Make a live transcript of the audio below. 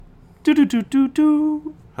Do do do do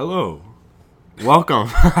do. Hello. Welcome.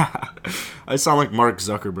 I sound like Mark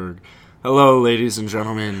Zuckerberg. Hello, ladies and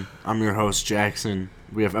gentlemen. I'm your host, Jackson.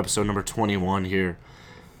 We have episode number 21 here.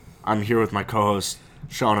 I'm here with my co-host,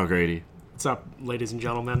 Sean O'Grady. What's up, ladies and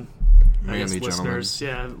gentlemen? Mainly Listeners.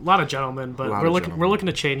 Yeah, a lot of gentlemen, but we're looking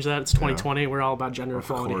to change that. It's 2020. We're all about gender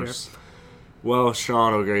equality here. Well,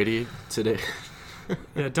 Sean O'Grady, today.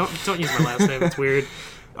 Yeah, don't use my last name. It's weird.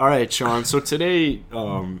 All right, Sean. So today,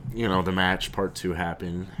 the match part 2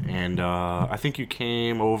 happened, and I think you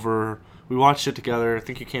came over. We watched it together. I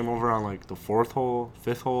think you came over on like the 4th hole,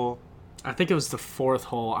 5th hole. I think it was the 4th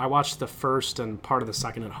hole. I watched the first and part of the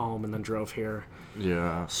second at home, and then drove here.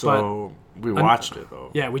 Yeah. So we watched it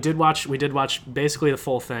though. Yeah, we did watch basically the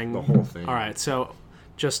full thing. The whole thing. All right. So,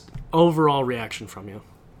 just overall reaction from you,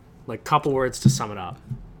 like couple words to sum it up.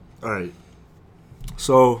 All right.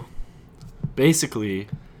 So, basically,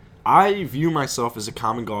 I view myself as a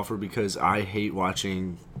common golfer because I hate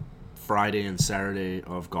watching Friday and Saturday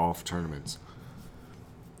of golf tournaments.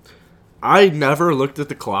 I never looked at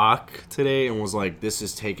the clock today and was like, this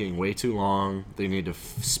is taking way too long. They need to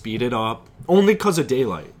speed it up. Only because of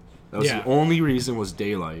daylight. That was the only reason was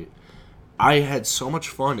daylight. I had so much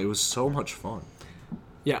fun. It was so much fun.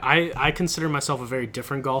 Yeah, I consider myself a very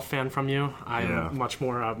different golf fan from you. I am much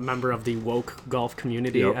more a member of the woke golf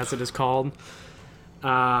community, as it is called.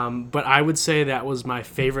 But I would say that was my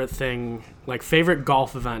favorite thing, like favorite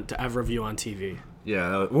golf event to ever view on TV.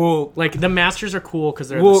 Yeah, well... Like, the Masters are cool because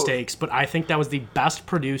they're the stakes, but I think that was the best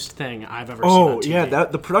produced thing I've ever seen on TV. Yeah,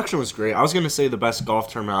 the production was great. I was going to say the best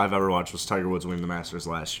golf tournament I've ever watched was Tiger Woods winning the Masters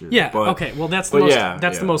last year. Yeah, okay, well, that's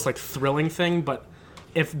the most, like, thrilling thing, but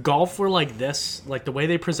if golf were like this, like the way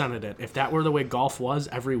they presented it, if that were the way golf was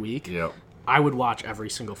every week, I would watch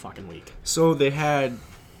every single fucking week. So they had...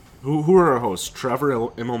 Who were our hosts? Trevor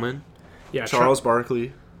Immelman, Charles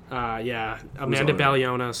Barkley... Amanda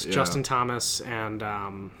Balionis, Justin Thomas,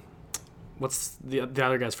 and what's the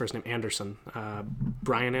other guy's first name? Anderson.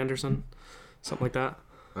 Brian Anderson? Something like that?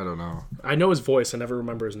 I don't know. I know his voice. I never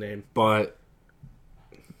remember his name. But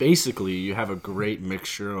basically, you have a great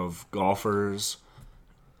mixture of golfers,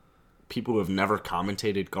 people who have never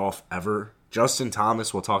commentated golf ever. Justin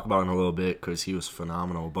Thomas we'll talk about in a little bit because he was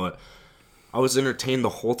phenomenal. But I was entertained the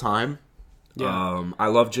whole time. Yeah. I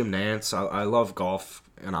love Jim Nantz. I love golf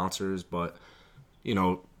announcers, but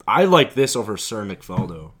I like this over Sir Nick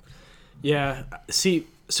Faldo. Yeah. See,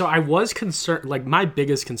 so I was concerned. Like, my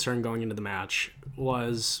biggest concern going into the match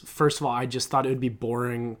was, first of all, I just thought it would be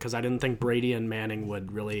boring because I didn't think Brady and Manning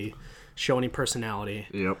would really show any personality.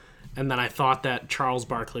 Yep. And then I thought that Charles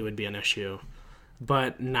Barkley would be an issue.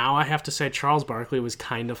 But now I have to say Charles Barkley was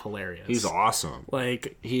kind of hilarious. He's awesome.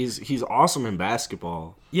 Like, he's awesome in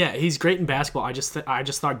basketball. Yeah, he's great in basketball. I just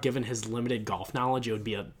thought given his limited golf knowledge, it would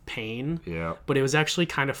be a pain. Yeah. But it was actually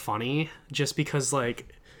kind of funny just because,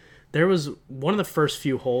 like, there was one of the first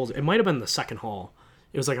few holes. It might have been the second hole.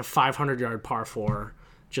 It was like a 500-yard par 4,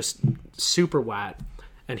 just super wet.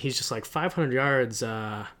 And he's just like, 500 yards,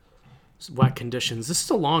 wet conditions. This is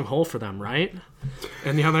a long hole for them, right?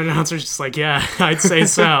 And the other announcer's just like, yeah, I'd say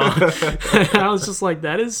so. And I was just like,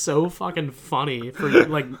 that is so fucking funny for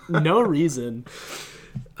like no reason.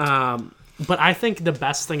 But I think the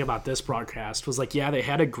best thing about this broadcast was like, yeah, they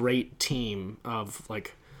had a great team of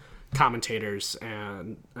like commentators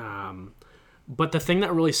and but the thing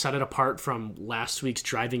that really set it apart from last week's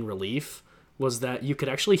Driving Relief was that you could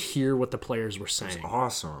actually hear what the players were saying. It's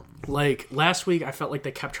awesome. Like, last week, I felt like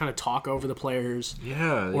they kept trying to talk over the players.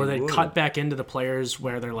 Yeah, or they'd cut back into the players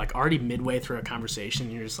where they're, like, already midway through a conversation.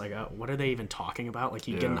 And you're just like, oh, what are they even talking about? Like,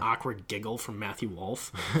 you get an awkward giggle from Matthew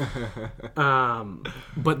Wolff.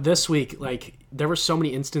 But this week, like, there were so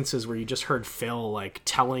many instances where you just heard Phil, like,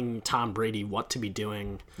 telling Tom Brady what to be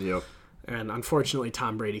doing. Yep. And unfortunately,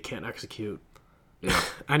 Tom Brady can't execute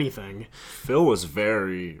anything. Phil was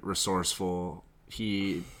very resourceful.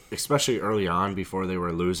 He, especially early on before they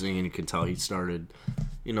were losing, and you could tell he started,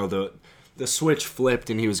 the switch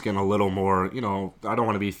flipped and he was getting a little more, I don't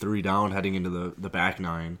want to be 3 down heading into the back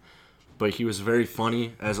 9. But he was very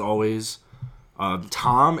funny, as always.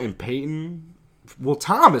 Tom and Peyton, well,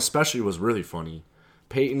 Tom especially was really funny.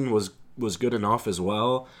 Peyton was good enough as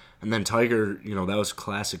well. And then Tiger, that was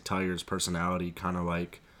classic Tiger's personality, kind of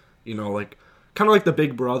like the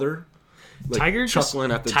big brother. Like, Tiger's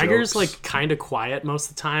chuckling at the Tiger's jokes. like kind of quiet most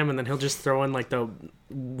of the time, and then he'll just throw in like the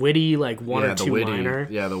witty like one or two liner.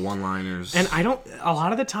 Yeah, the one-liners. And I don't. A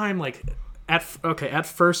lot of the time, like at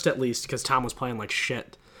first at least, because Tom was playing like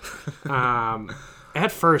shit.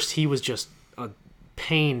 At first, he was just a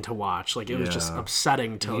pain to watch. Like, it was just Yeah.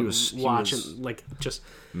 upsetting to He watch. was And, like, just...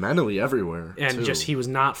 mentally everywhere. And too. just he was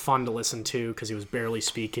not fun to listen to because he was barely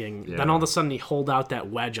speaking. Yeah. Then all of a sudden he holed out that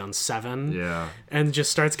wedge on 7. Yeah. And just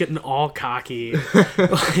starts getting all cocky.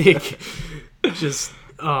 Like, just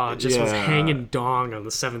was Yeah. hanging dong on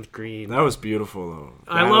the 7th green. That was beautiful though.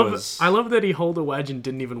 I love that he holed a wedge and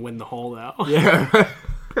didn't even win the hole though. Yeah.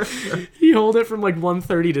 He holed it from like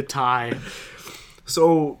 130 to tie.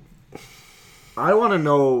 So, I want to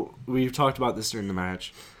know. We've talked about this during the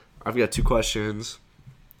match. I've got 2 questions.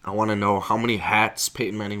 I want to know how many hats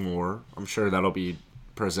Peyton Manning wore. I'm sure that'll be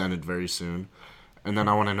presented very soon. And then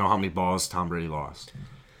I want to know how many balls Tom Brady lost.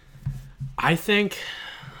 I think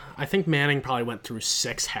Manning probably went through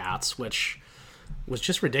 6 hats, which was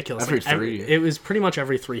just ridiculous. Every 3. It was pretty much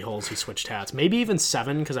every 3 holes he switched hats. Maybe even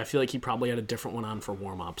 7, because I feel like he probably had a different one on for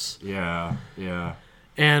warm-ups. Yeah, yeah.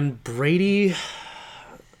 And Brady...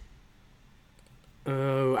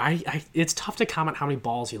 it's tough to comment how many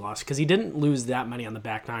balls he lost, because he didn't lose that many on the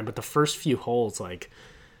back 9, but the first few holes,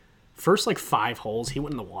 first 5 holes, he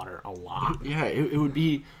went in the water a lot. Yeah, it would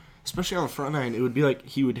be, especially on the front 9, it would be like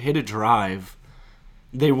he would hit a drive.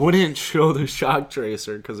 They wouldn't show the shock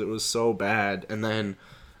tracer because it was so bad. And then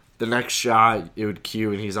the next shot, it would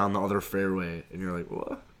cue and he's on the other fairway. And you're like,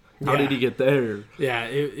 what? How did he get there? Yeah,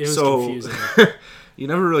 it was confusing. You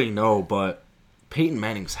never really know, but Peyton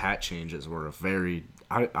Manning's hat changes were a very...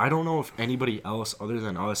 I don't know if anybody else other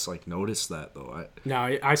than us noticed that, though.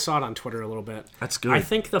 No, I saw it on Twitter a little bit. That's good. I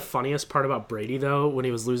think the funniest part about Brady, though, when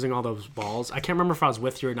he was losing all those balls, I can't remember if I was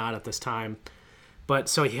with you or not at this time, but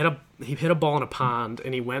so he hit a ball in a pond,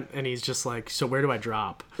 and he went, and he's just like, so where do I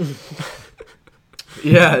drop?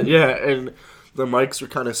 Yeah, and the mics were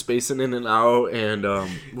kind of spacing in and out, and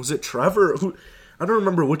was it Trevor? Who I don't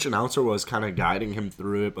remember which announcer was kind of guiding him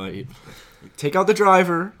through it, but take out the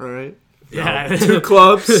driver, all right? Yeah. 2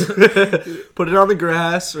 clubs, put it on the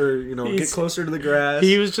grass, or get closer to the grass.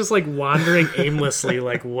 He was just wandering aimlessly,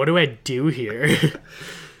 what do I do here?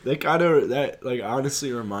 That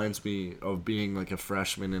honestly reminds me of being a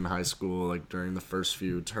freshman in high school, during the first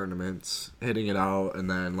few tournaments, hitting it out, and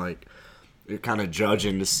then you're kind of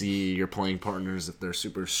judging to see your playing partners if they're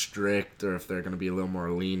super strict or if they're going to be a little more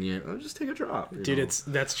lenient. Oh, just take a drop, dude.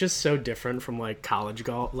 That's just so different from college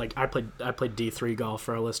golf. I played D3 golf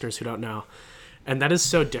for our listeners who don't know, and that is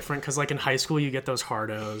so different because in high school you get those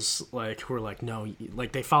hardos who are no,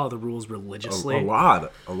 they follow the rules religiously.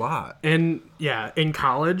 A lot. And yeah, in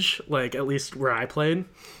college, at least where I played,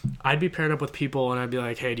 I'd be paired up with people and I'd be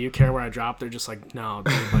like, hey, do you care where I drop? They're just like, no,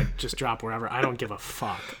 dude, just drop wherever. I don't give a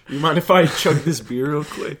fuck. You mind if I chug this beer real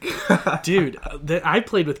quick? Dude, I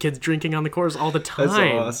played with kids drinking on the course all the time.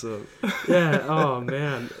 That's awesome. Yeah, oh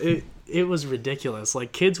man. It was ridiculous.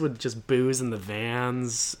 Kids would just booze in the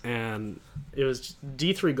vans, and it was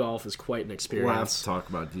D3 golf is quite an experience. We'll have to talk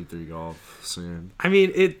about D3 golf soon. I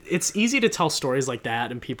mean, it's easy to tell stories like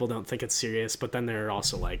that, and people don't think it's serious, but then there are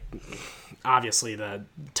also, obviously the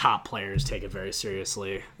top players take it very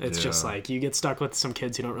seriously. It's just you get stuck with some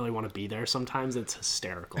kids who don't really want to be there sometimes. It's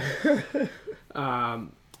hysterical.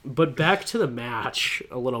 But back to the match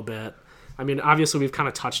a little bit. I mean, obviously we've kind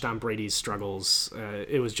of touched on Brady's struggles.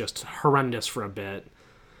 It was just horrendous for a bit.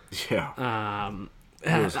 Yeah.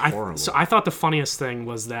 It was horrible. So I thought the funniest thing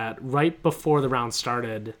was that right before the round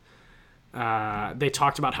started, they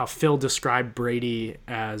talked about how Phil described Brady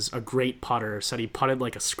as a great putter, said he putted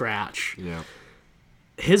like a scratch. Yeah.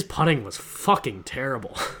 His putting was fucking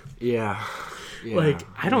terrible. Yeah.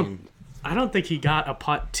 I don't think he got a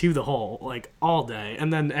putt to the hole all day.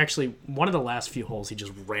 And then actually one of the last few holes he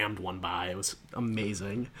just rammed one by. It was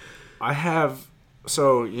amazing.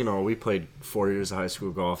 We played 4 years of high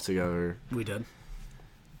school golf together. We did.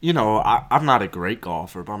 I'm not a great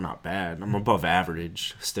golfer, but I'm not bad. I'm above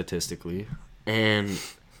average statistically. And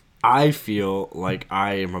I feel like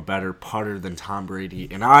I am a better putter than Tom Brady,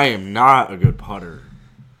 and I am not a good putter.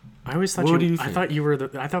 I always thought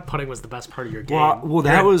I thought putting was the best part of your game. Well,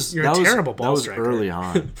 that was a terrible ball striker. That was early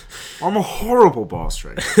on. I'm a horrible ball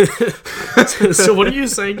striker. So what are you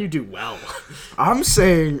saying you do well? I'm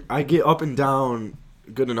saying I get up and down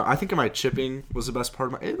good enough. I think my chipping was the best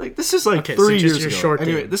part of my. This is 3 years ago.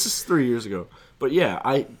 Anyway, this is 3 years ago. But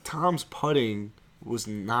yeah, Tom's putting was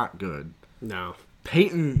not good. No.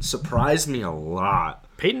 Peyton surprised me a lot.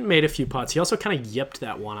 Peyton made a few putts. He also kind of yipped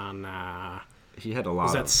that one on. He had a lot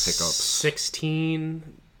of pickups. 16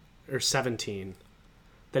 or 17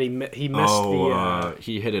 that he missed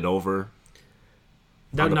he hit it over.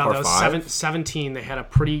 No, that was 17. They had a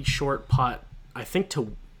pretty short putt. I think it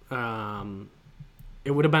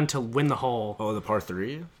would have been to win the hole. Oh, the par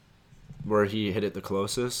 3? where he hit it the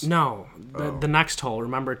closest? No, the next hole.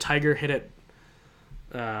 Remember, Tiger hit it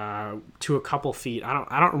to a couple feet.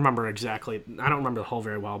 I don't remember exactly. I don't remember the hole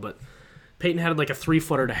very well, but Peyton had like a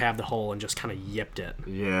 3-footer to have the hole and just kind of yipped it.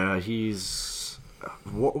 Yeah, he's.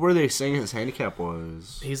 What were they saying his handicap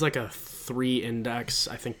was? He's like a 3 index.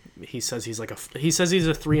 I think he says he's like he says he's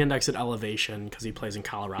a 3 index at elevation because he plays in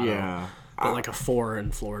Colorado. Yeah, but like a 4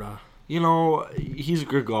 in Florida. You know, he's a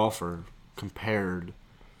good golfer compared,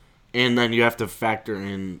 and then you have to factor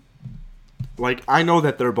in. Like, I know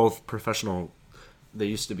that they're both professional. They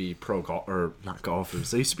used to be not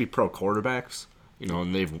golfers. They used to be pro quarterbacks, you know,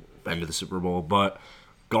 and they've been to the Super Bowl. But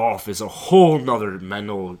golf is a whole nother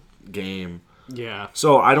mental game. Yeah.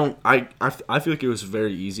 So I feel like it was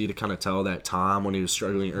very easy to kind of tell that Tom, when he was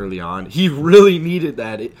struggling early on, he really needed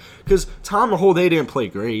that. Because Tom the whole day didn't play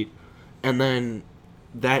great. And then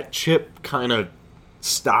that chip kind of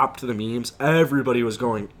stopped the memes. Everybody was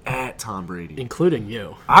going at Tom Brady. Including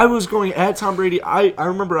you. I was going at Tom Brady. I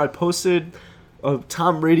remember I posted a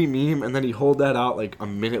Tom Brady meme, and then he hold that out like a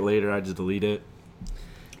minute later. I had to delete it.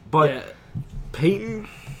 But Yeah. Peyton,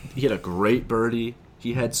 he had a great birdie.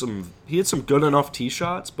 He had some good enough tee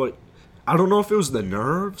shots, but I don't know if it was the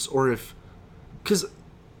nerves or because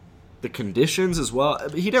the conditions as well.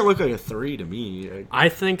 He didn't look like a 3 to me. I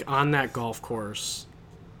think on that golf course,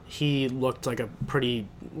 he looked like a pretty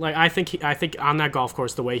I think on that golf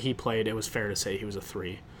course, the way he played, it was fair to say he was a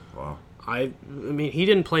 3. Wow. I mean, he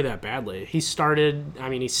didn't play that badly. He started. I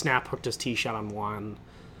mean, he snap hooked his tee shot on one.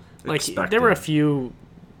 Like Expected. there were a few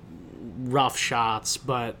rough shots,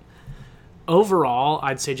 but overall,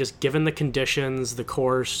 I'd say just given the conditions, the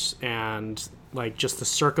course, and like just the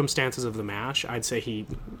circumstances of the match, I'd say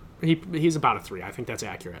he's about a 3. I think that's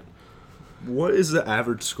accurate. What is the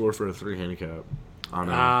average score for a 3 handicap?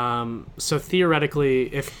 So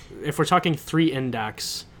theoretically, if we're talking 3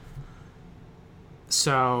 index,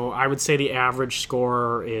 so I would say the average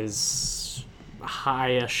score is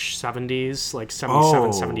high-ish 70s, like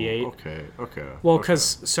 77, 78. Okay. Well,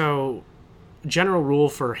 because general rule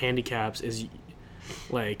for handicaps is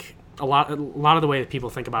like a lot of the way that people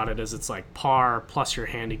think about it is it's like par plus your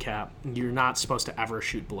handicap. You're not supposed to ever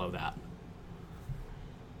shoot below that.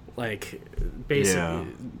 Like basically,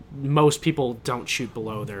 most people don't shoot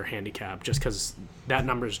below their handicap just because that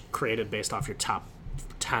number's created based off your top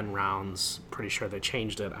 10 rounds. Pretty sure they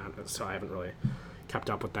changed it, so I haven't really kept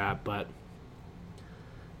up with that. But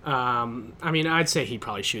I mean, I'd say he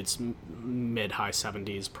probably shoots mid-high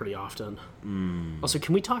 70s pretty often. Also,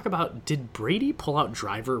 can we talk about, did Brady pull out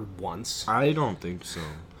driver once? I don't think so.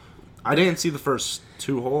 I didn't see the first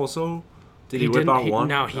 2 holes, though. Did he whip out one?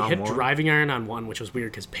 No, he hit one? driving iron on one, which was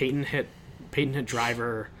weird because Peyton hit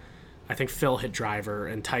driver. I think Phil hit driver,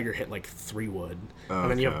 and Tiger hit like 3-wood. And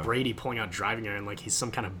then you have Brady pulling out driving iron like he's some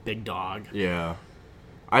kind of big dog. Yeah,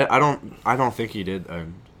 I don't think he did.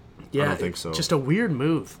 Yeah, I don't think so. Just a weird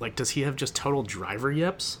move. Like, does he have just total driver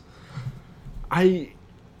yips?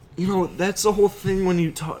 That's the whole thing when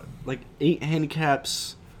you talk, like, 8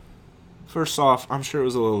 handicaps. First off, I'm sure it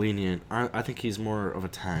was a little lenient. I think he's more of a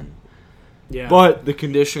 10. Yeah. But the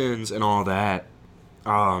conditions and all that.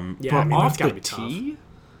 Yeah, but I mean, off that's gotta the be tee,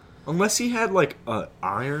 unless he had, like, an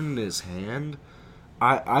iron in his hand,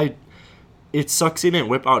 it sucks he didn't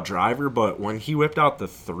whip out driver, but when he whipped out the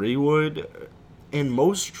 3-wood, and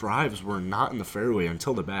most drives were not in the fairway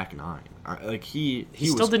until the back 9. He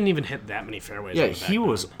still didn't even hit that many fairways. Yeah, he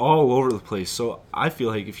was all over the place. So I feel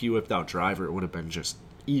like if he whipped out driver, it would have been just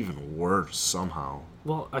even worse somehow.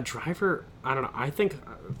 Well, a driver, I don't know. I think,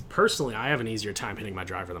 personally, I have an easier time hitting my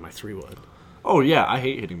driver than my 3-wood. Oh, yeah, I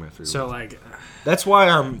hate hitting my 3-wood. So, like... That's why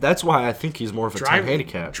I think he's more of a 10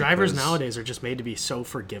 handicap. Drivers nowadays are just made to be so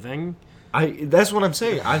forgiving. That's what I'm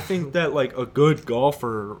saying. I think that, like, a good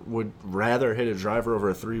golfer would rather hit a driver over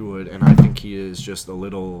a 3-wood, and I think he is just a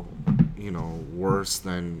little, worse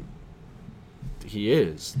than he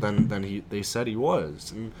is, than they said he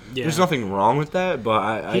was. And there's nothing wrong with that, but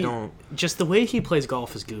I don't... Just the way he plays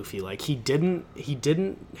golf is goofy. Like, he didn't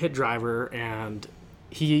hit driver, and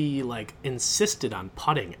he, like, insisted on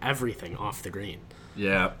putting everything off the green.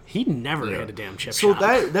 Yeah. He never hit a damn chip shot.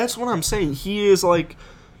 So that's what I'm saying. He is, like...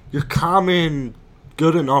 your common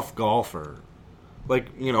good enough golfer. Like,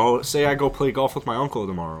 say I go play golf with my uncle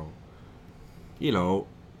tomorrow.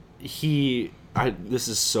 This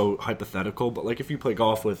is so hypothetical, but like if you play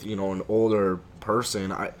golf with, an older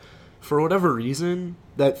person, for whatever reason,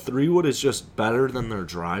 that 3-wood is just better than their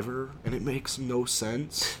driver, and it makes no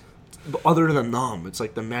sense. But other than them, it's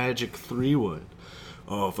like the magic 3-wood.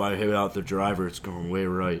 Oh, if I hit out the driver, it's going way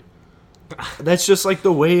right. That's just like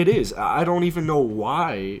the way it is. I don't even know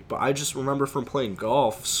why, but I just remember from playing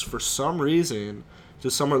golf, for some reason,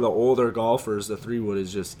 just some of the older golfers, the 3-wood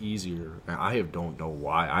is just easier. And don't know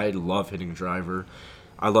why. I love hitting driver.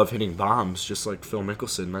 I love hitting bombs, just like Phil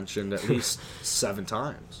Mickelson mentioned at least 7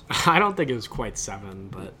 times. I don't think it was quite 7,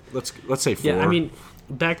 but let's say 4. yeah. I mean,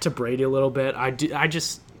 back to Brady a little bit. I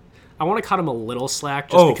want to cut him a little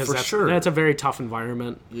slack just because that's a very tough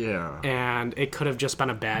environment. Yeah. And it could have just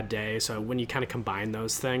been a bad day. So when you kind of combine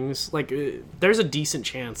those things, like there's a decent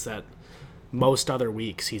chance that most other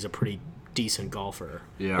weeks he's a pretty decent golfer.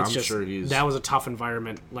 Yeah, I'm sure he's. That was a tough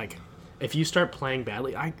environment. Like if you start playing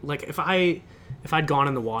badly, if I'd gone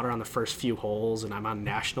in the water on the first few holes and I'm on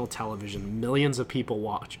national television, millions of people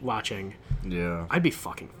watching, yeah, I'd be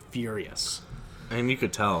fucking furious. And you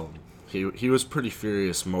could tell he was pretty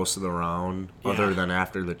furious most of the round, other than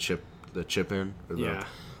after the chip in, or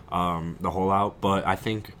the hole out. But I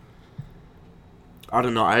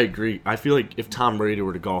don't know. I agree. I feel like if Tom Brady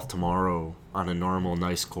were to golf tomorrow on a normal,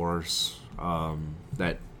 nice course,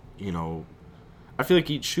 that I feel like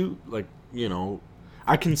he'd shoot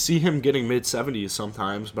I can see him getting mid-70s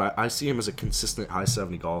sometimes, but I see him as a consistent high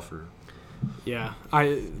 70 golfer. Yeah,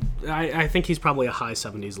 I think he's probably a high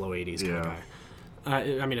 70s, low 80s kind of guy.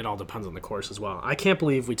 I mean, it all depends on the course as well. I can't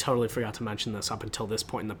believe we totally forgot to mention this up until this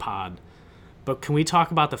point in the pod, but can we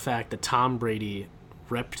talk about the fact that Tom Brady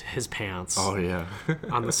ripped his pants on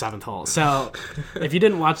the 7th hole? So, if you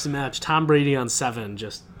didn't watch the match, Tom Brady on 7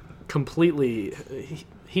 just completely...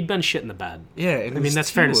 He'd been shit in the bed. Yeah, and I mean, that's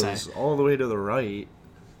fair to say. All the way to the right,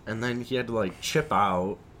 and then he had to chip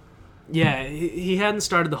out. Yeah, he hadn't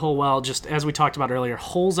started the hole well. Just as we talked about earlier,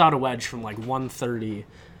 holes out a wedge from 130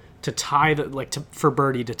 to tie for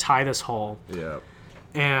birdie to tie this hole. Yeah,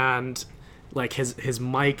 and his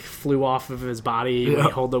mic flew off of his body when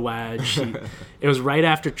he held the wedge. It was right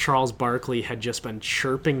after Charles Barkley had just been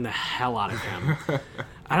chirping the hell out of him.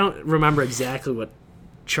 I don't remember exactly what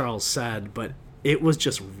Charles said, but it was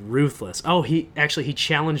just ruthless. Oh, he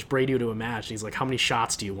challenged Brady to a match. He's like, how many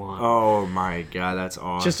shots do you want? Oh, my God, that's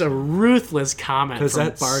awesome. Just a ruthless comment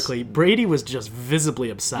from Barkley. Brady was just visibly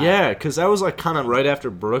upset. Yeah, because that was kind of right after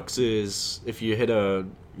Brooks's, if you hit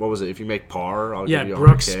if you make par, I'll give you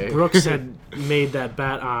 $100K. Brooks had made that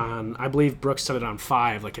bet on, I believe Brooks said it on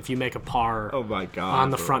 5, if you make a par oh my God, on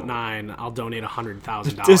the front 9, I'll donate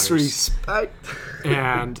 $100,000. Disrespect.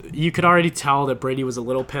 And you could already tell that Brady was a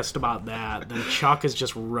little pissed about that. Then Chuck is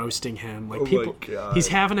just roasting him. My God. He's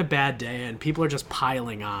having a bad day, and people are just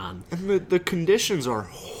piling on. And the conditions are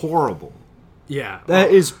horrible. Yeah.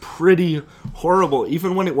 That is pretty horrible.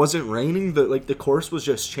 Even when it wasn't raining, the course was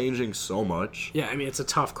just changing so much. Yeah, I mean, it's a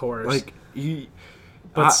tough course.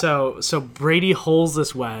 So Brady holds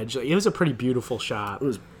this wedge. It was a pretty beautiful shot. It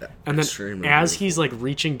was extremely as beautiful. He's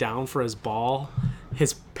reaching down for his ball,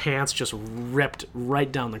 his pants just ripped right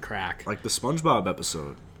down the crack. Like the SpongeBob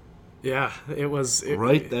episode. Yeah, it was...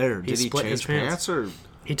 right there. Did he change his pants or...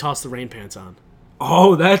 He tossed the rain pants on.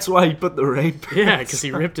 Oh, that's why he put the rain pants. Yeah, because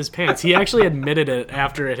he ripped his pants. He actually admitted it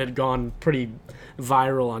after it had gone pretty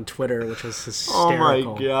viral on Twitter, which was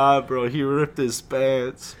hysterical. Oh my God, bro! He ripped his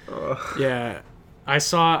pants. Oh. Yeah, I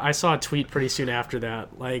saw a tweet pretty soon after that.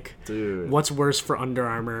 Dude, what's worse for Under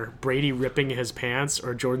Armour, Brady ripping his pants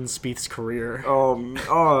or Jordan Spieth's career? Oh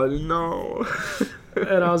no.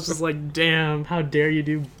 And I was just like, damn, how dare you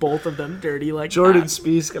do both of them dirty like Jordan that.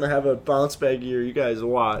 Spieth's going to have a bounce back year. You guys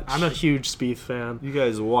watch. I'm a huge Spieth fan. You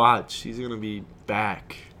guys watch. He's going to be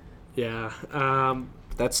back. Yeah.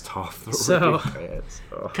 That's tough. So,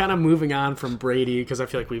 kind of moving on from Brady, because I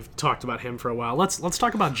feel like we've talked about him for a while. Let's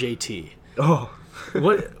talk about JT. Oh.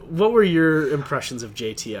 What were your impressions of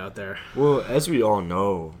JT out there? Well, as we all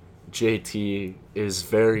know, JT is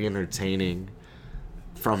very entertaining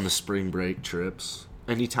from the spring break trips.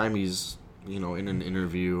 Anytime he's, in an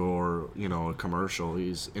interview or, a commercial,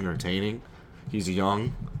 he's entertaining. He's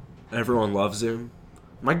young. Everyone loves him.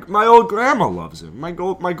 My old grandma loves him. My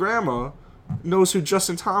grandma knows who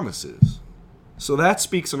Justin Thomas is. So that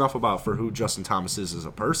speaks enough about for who Justin Thomas is as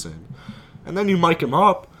a person. And then you mic him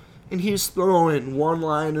up, and he's throwing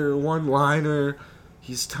one-liner.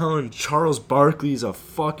 He's telling Charles Barkley's a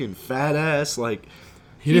fucking fat ass.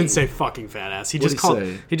 He didn't say fucking fat ass. He just called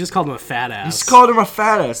him a fat ass. He called him a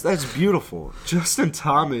fat ass. That's beautiful. Justin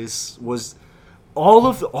Thomas was... All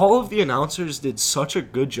of the announcers did such a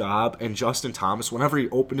good job, and Justin Thomas, whenever he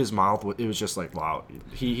opened his mouth, it was just like, wow,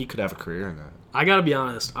 he could have a career in that. I gotta be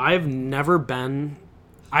honest. I've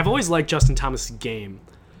always liked Justin Thomas' game,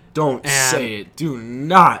 Don't say it. Do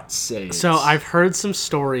not say it. So I've heard some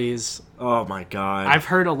stories. Oh my god. I've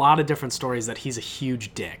heard a lot of different stories that he's a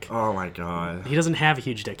huge dick. Oh my god. He doesn't have a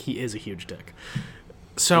huge dick. He is a huge dick.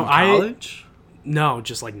 So In college? No,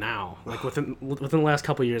 just like now, like within the last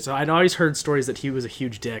couple of years. So I'd always heard stories that he was a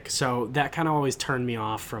huge dick. So that kind of always turned me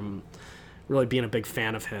off from really being a big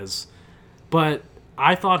fan of his. But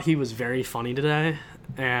I thought he was very funny today,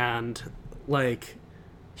 and like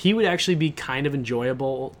he would actually be kind of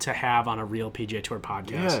enjoyable to have on a real PGA Tour podcast.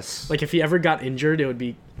 Yes. Like if he ever got injured, it would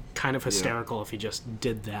be kind of hysterical if he just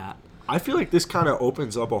did that. I feel like this kind of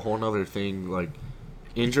opens up a whole nother thing, like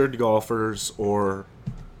injured golfers or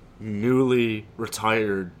newly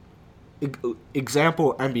retired.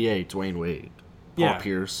 Example, NBA, Dwayne Wade, Paul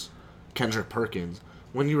Pierce, Kendrick Perkins.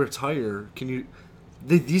 When you retire,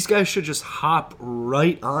 these guys should just hop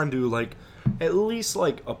right onto, like, at least,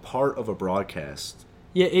 like, a part of a broadcast.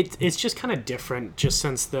 Yeah, it's just kind of different just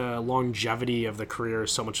since the longevity of the career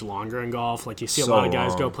is so much longer in golf. Like, you see a lot of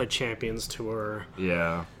guys go play Champions Tour.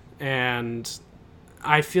 Yeah. And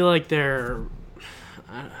I feel like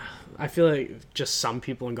just some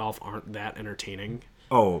people in golf aren't that entertaining.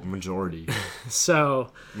 Oh, majority.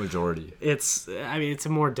 So majority. It's a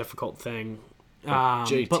more difficult thing.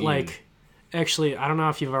 JT. But like, actually, I don't know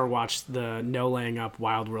if you've ever watched the No Laying Up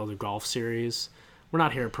Wild World of Golf series. We're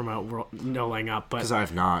not here to promote No Laying Up, but because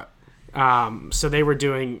I've not. So they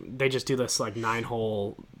just do this like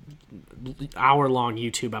 9-hole, hour-long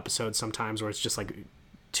YouTube episode sometimes where it's just like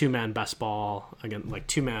 2-man best ball again, like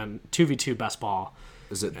 2v2 best ball.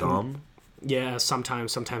 Is it dumb? Yeah,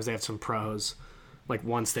 sometimes they have some pros. Like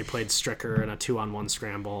once they played Stricker in a 2-on-1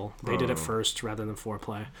 scramble. They did it first rather than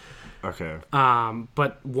foreplay. Okay.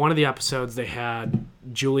 But one of the episodes they had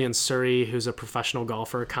Julian Surrey, who's a professional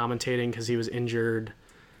golfer, commentating because he was injured,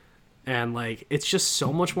 and like it's just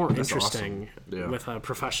so much more interesting with a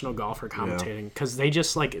professional golfer commentating because they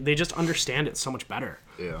just understand it so much better.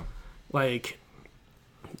 Yeah. Like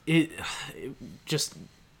I just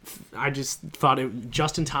thought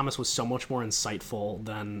Justin Thomas was so much more insightful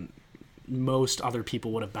than most other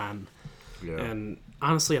people would have been. Yeah. And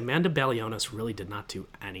honestly, Amanda Balionis really did not do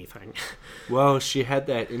anything. Well, she had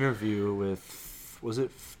that interview with, was it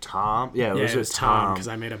Tom? Yeah, it was Tom, because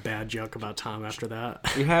I made a bad joke about Tom after that.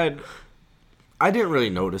 I didn't really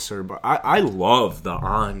notice her, but I love the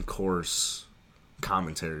on-course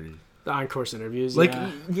commentary. The on-course interviews, like,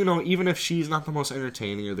 even if she's not the most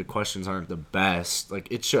entertaining or the questions aren't the best, like,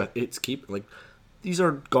 these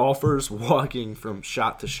are golfers walking from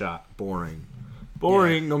shot to shot. Boring.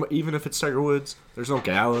 No, even if it's Tiger Woods, there's no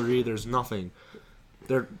gallery, there's nothing.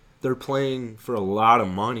 They're playing for a lot of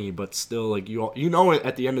money, but still, like,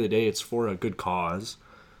 at the end of the day, it's for a good cause.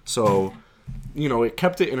 So, it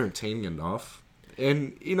kept it entertaining enough.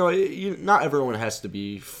 And, not everyone has to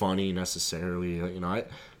be funny necessarily.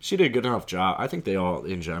 She did a good enough job. I think they all,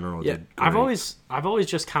 in general, did great. I've always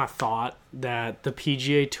just kind of thought that the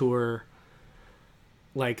PGA Tour,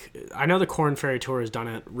 like, I know the Korn Ferry Tour has done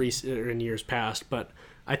it in years past, but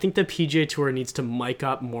I think the PGA Tour needs to mic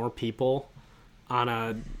up more people on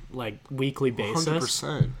a, like, weekly basis.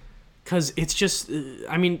 100%. Because it's just,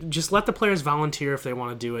 just let the players volunteer if they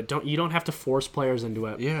want to do it. You don't have to force players into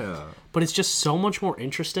it. Yeah. But it's just so much more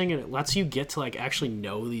interesting, and it lets you get to, like, actually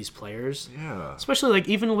know these players. Yeah. Especially, like,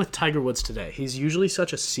 even with Tiger Woods today. He's usually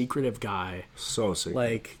such a secretive guy. So secretive.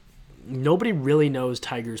 Like, nobody really knows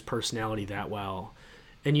Tiger's personality that well.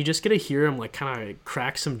 And you just get to hear him, like, kind of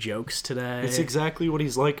crack some jokes today. It's exactly what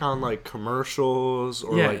he's like on, like, commercials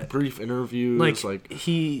or, like, brief interviews. Like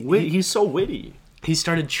he's so witty. He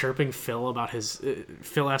started chirping Phil about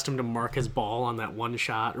Phil asked him to mark his ball on that one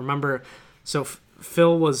shot. Remember, so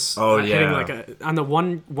Phil was hitting, like, on the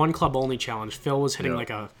one club only challenge, Phil was hitting,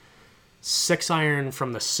 like, a 6-iron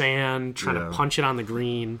from the sand, trying to punch it on the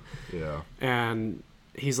green. Yeah. And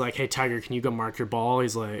he's like, "Hey, Tiger, can you go mark your ball?"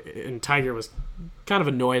 He's like, and Tiger was kind of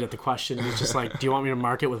annoyed at the question. He's just like, "Do you want me to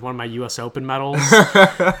mark it with one of my U.S. Open medals?"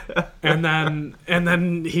 and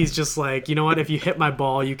then he's just like, "You know what? If you hit my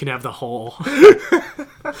ball, you can have the hole."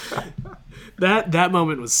 That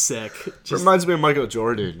moment was sick. Reminds me of Michael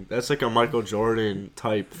Jordan. That's like a Michael Jordan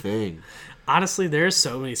type thing. Honestly, there's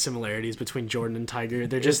so many similarities between Jordan and Tiger.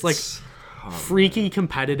 They're just freaky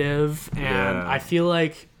competitive, and I feel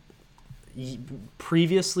like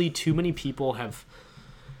previously too many people have,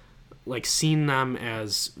 like, seen them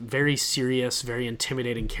as very serious, very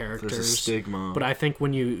intimidating characters. There's a stigma. But I think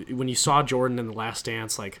when you saw Jordan in The Last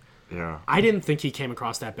Dance, like, I didn't think he came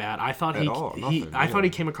across that bad. I thought thought he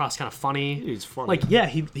came across kind of funny. He's funny. Like,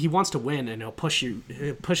 he wants to win, and he'll push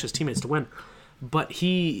his teammates to win. But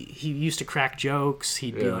he used to crack jokes.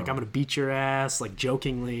 He'd be Yeah. like, "I'm gonna beat your ass," like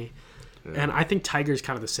jokingly. Yeah. And I think Tiger's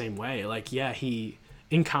kind of the same way. Like, yeah, he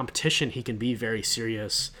in competition he can be very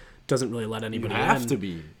serious. Doesn't really let You anybody have in to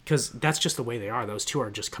be. because that's just the way they are. Those two are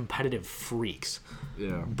just competitive freaks.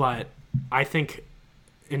 Yeah. But I think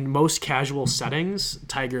in most casual settings,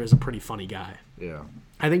 Tiger is a pretty funny guy. Yeah.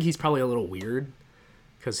 I think he's probably a little weird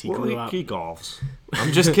because he grew up. He golfs.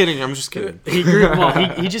 I'm just kidding. I'm just kidding.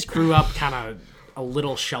 He just grew up kind of a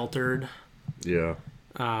little sheltered. Yeah.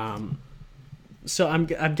 So I'm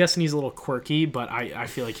guessing he's a little quirky, but I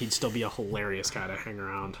feel like he'd still be a hilarious guy to hang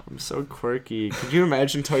around. I'm so quirky. Could you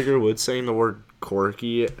imagine Tiger Woods saying the word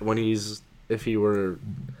quirky if he were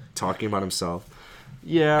talking about himself?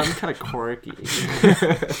 Yeah, I'm kind of quirky.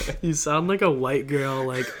 You sound like a white girl,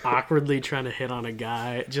 like awkwardly trying to hit on a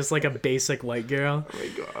guy, just like a basic white girl. Oh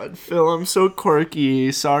my god, Phil, I'm so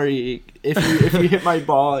quirky. Sorry. If you hit my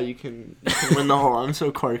ball, you can win the hole. I'm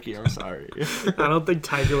so quirky. I'm sorry. I don't think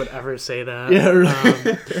Tiger would ever say that. Yeah,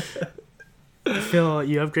 right. Phil,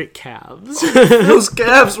 you have great calves. Those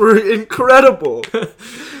calves were incredible.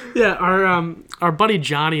 Yeah, our buddy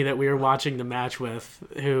Johnny that we were watching the match with,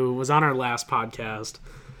 who was on our last podcast,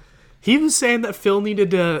 he was saying that Phil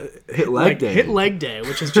needed to hit leg day,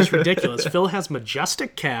 which is just ridiculous. Phil has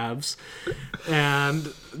majestic calves,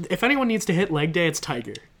 and if anyone needs to hit leg day, it's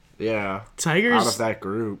Tiger. Yeah. Tiger's out of that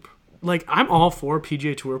group. Like, I'm all for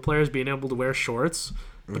PGA Tour players being able to wear shorts,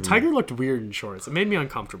 but Tiger looked weird in shorts. It made me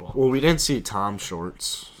uncomfortable. Well, we didn't see Tom's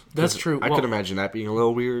shorts. That's true. I could imagine that being a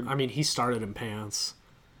little weird. I mean, he started in pants.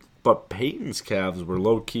 But Peyton's calves were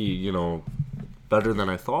low-key, better than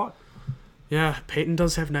I thought. Yeah, Peyton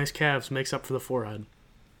does have nice calves. Makes up for the forehead.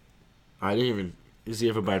 Does he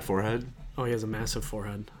have a bad forehead? Oh, he has a massive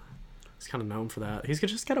forehead. He's kind of known for that. He's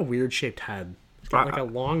just got a weird-shaped head. He's got like a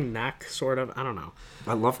long neck, sort of. I don't know.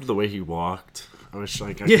 I loved the way he walked. I wish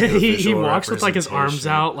I could Yeah, do a he visual walks with like his arms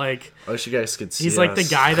representation. out, like I wish you guys could see he's like the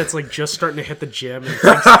us. guy that's like just starting to hit the gym and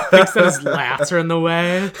thinks that his lats are in the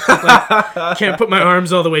way. Like, can't put my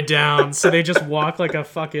arms all the way down, so they just walk like a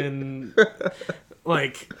fucking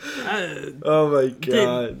like. Oh my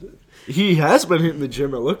god. He has been hitting the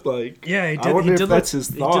gym, it looked like. Yeah, he did. I wonder he did if that's his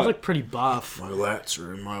He thought. did look pretty buff. My lats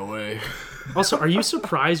are in my way. Also, are you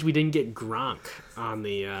surprised we didn't get Gronk on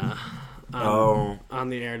the on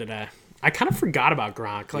the air today? I kind of forgot about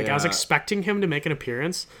Gronk. Like, I was Yeah. expecting him to make an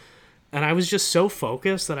appearance, and I was just so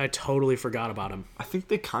focused that I totally forgot about him. I think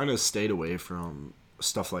they kind of stayed away from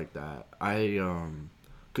stuff like that.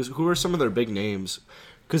 Because who are some of their big names?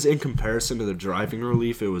 Because in comparison to the driving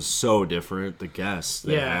relief, it was so different. The guests.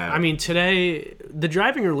 they Yeah, had. I mean, today, the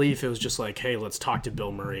driving relief, it was just like, hey, let's talk to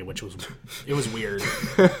Bill Murray, which was, it was weird.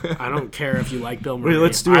 I don't care if you like Bill Murray.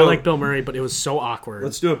 let's do I a- like Bill Murray, but it was so awkward.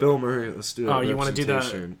 Let's do a Bill Murray. Let's do. Oh, you want to do the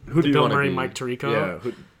Who do you Bill want to Murray, be? Mike Tirico?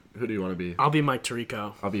 Yeah. Who do you want to be? I'll be Mike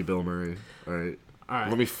Tirico. I'll be Bill Murray. All right. All right.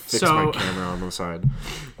 Let me fix So- my camera on the side.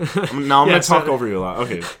 Now I'm Yeah, gonna talk so- over you a lot.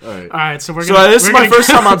 Okay. All right. All right, so we're So gonna. this is we're my gonna- first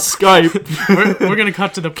time on Skype. We're gonna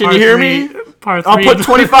cut to the. Can you hear me? Part I'll 3. put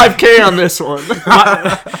 25K on this one.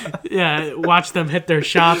 Yeah, watch them hit their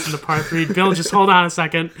shots in the par 3. Bill, just hold on a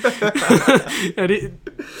second.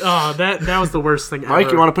 That was the worst thing ever.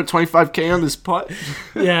 Mike, you want to put 25K on this putt?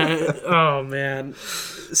 Yeah. Oh man.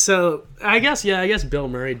 So I guess Bill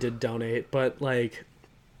Murray did donate, but like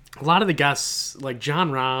a lot of the guests, like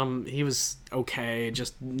John Rahm, he was okay,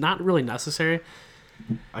 just not really necessary.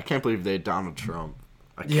 I can't believe they had Donald Trump.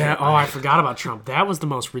 Yeah. Oh, I forgot about Trump. That was the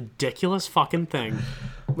most ridiculous fucking thing.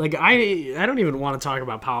 Like I don't even want to talk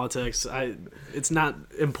about politics. It's not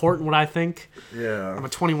important what I think. Yeah. I'm a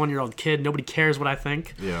 21-year-old kid. Nobody cares what I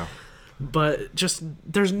think. Yeah. But just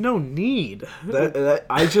there's no need.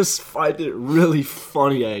 I just find it really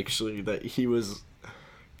funny, actually, that he was,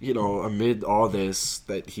 amid all this,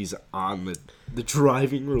 that he's on the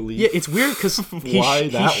driving relief. Yeah, it's weird because Why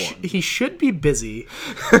that one? he should be busy,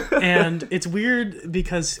 and it's weird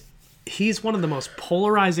because he's one of the most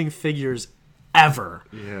polarizing figures ever.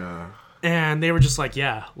 Yeah. And they were just like,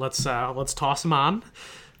 "Yeah, let's toss him on."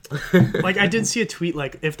 Like, I did see a tweet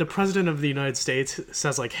like, if the president of the United States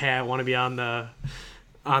says like, "Hey, I want to be on the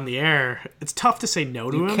air," it's tough to say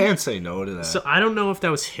no to You him. can't say no to that. So I don't know if that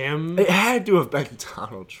was him. It had to have been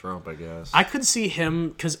Donald Trump, I guess. I could see him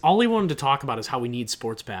because all he wanted to talk about is how we need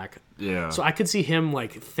sports back. Yeah. So I could see him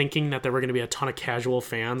like thinking that there were going to be a ton of casual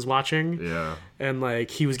fans watching, Yeah. and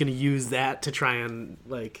like he was going to use that to try and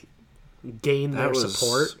like gain their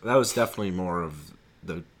support. That was definitely more of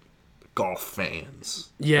the golf fans.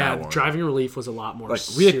 Yeah, that one. driving relief was a lot more. Like,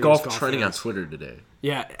 we had serious golf trending on fans. Twitter today.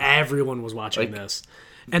 Yeah, everyone was watching Like- this,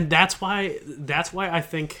 and that's why I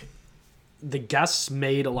think the guests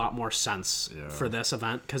made a lot more sense Yeah. for this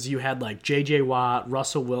event because you had like J.J. Watt,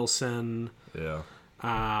 Russell Wilson. Yeah.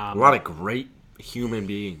 A lot of great human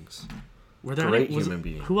beings. Were there Great human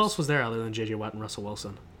beings. Who else was there other than J.J. Watt and Russell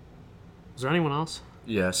Wilson? Was there anyone else?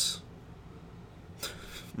 Yes.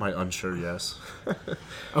 My unsure yes.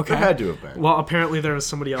 Okay. There had to have been. Well, apparently there was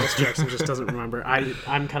somebody else. Jackson just doesn't remember.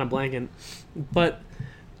 I'm kind of blanking. But,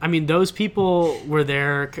 I mean, those people were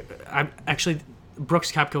there. Actually,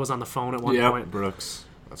 Brooks Koepka was on the phone at one point. Brooks.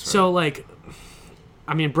 That's right. So, like,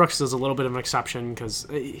 I mean, Brooks is a little bit of an exception because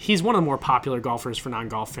he's one of the more popular golfers for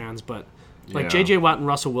non-golf fans. But, like, Yeah. J.J. Watt and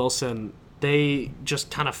Russell Wilson, they just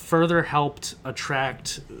kind of further helped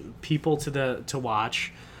attract people to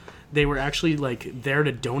watch. They were actually, like, there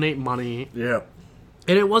to donate money. Yeah.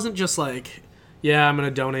 And it wasn't just like, yeah, I'm going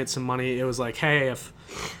to donate some money. It was like, hey, if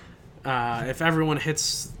everyone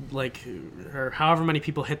hits, like, or however many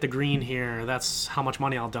people hit the green here, that's how much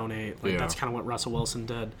money I'll donate. Like, Yeah. that's kind of what Russell Wilson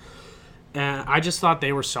did. And I just thought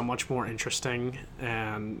they were so much more interesting.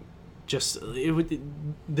 And just,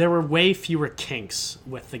 there were way fewer kinks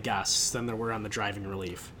with the guests than there were on the driving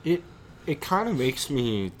relief. It kind of makes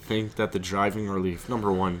me think that the driving relief,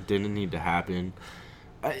 number one, didn't need to happen.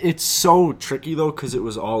 It's so tricky, though, because it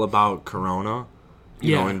was all about Corona,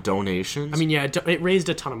 you know, and donations. I mean, yeah, it raised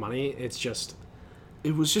a ton of money. It's just...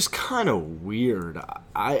 It was just kind of weird.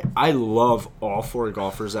 I love all four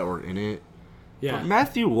golfers that were in it. Yeah. But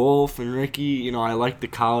Matthew Wolff and Ricky, you know, I like the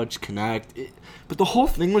College Connect. But the whole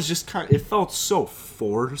thing was just kind of... It felt so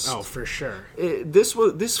forced. Oh, for sure.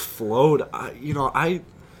 This flowed.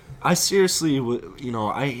 I seriously, you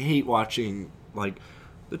know, I hate watching, like,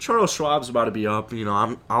 the Charles Schwab's about to be up, you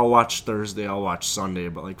know, I'll watch Thursday, I'll watch Sunday,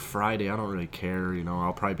 but, like, Friday, I don't really care, you know,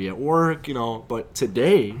 I'll probably be at work, you know, but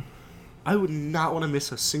today, I would not want to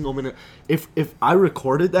miss a single minute. If I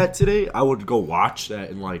recorded that today, I would go watch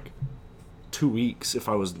that in, like, 2 weeks if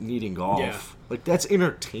I was needing golf. Yeah. Like, that's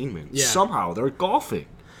entertainment. Yeah. Somehow, they're golfing.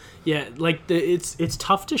 Yeah, like, it's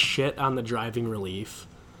tough to shit on the driving relief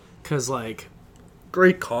because, like...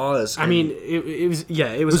 Great cause. I mean, it was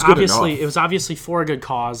good obviously for a good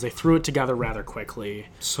cause. They threw it together rather quickly,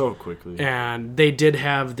 so quickly. and they did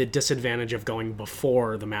have the disadvantage of going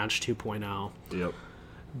before the match 2.0. Yep.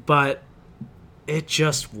 But it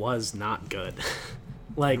just was not good.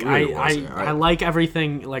 Like, It really wasn't. I like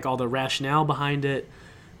everything, like all the rationale behind it,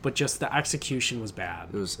 but just the execution was bad.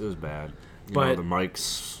 It was bad. You But- know, the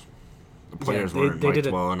mics, the players Yeah, weren't mic'd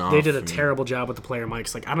well enough. They did a and- terrible job with the player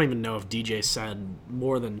mics. Like, I don't even know if DJ said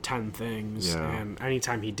more than 10 things. Yeah. And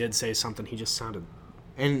anytime he did say something, he just sounded...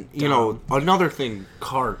 And, you know, another thing,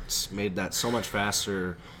 carts made that so much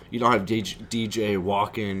faster. You don't have DJ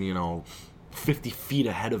walking, you know, 50 feet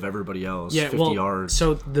ahead of everybody else, 50 yards.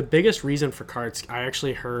 So the biggest reason for carts, I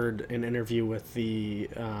actually heard an interview with the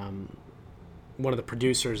one of the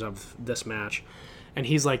producers of this match, and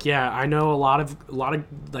he's like, yeah, I know a lot of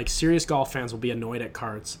like serious golf fans will be annoyed at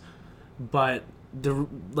carts, but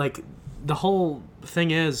the whole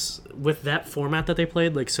thing is with that format that they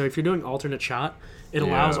played, like, so if you're doing alternate shot, it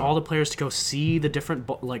allows all the players to go see the different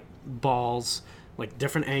balls, like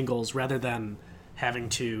different angles, rather than having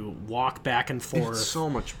to walk back and forth. It's so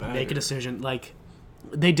much better. Make a decision. Like,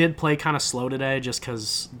 they did play kind of slow today just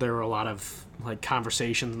because there were a lot of, like,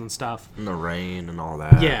 conversations and stuff. In the rain and all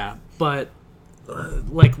that. Yeah, but,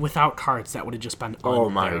 like, without carts, that would have just been unbearable. Oh,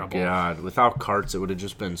 my God. Without carts, it would have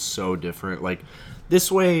just been so different. Like,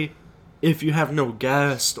 this way, if you have no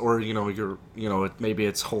guest or, you know, maybe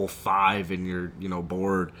it's hole 5 and you're, you know,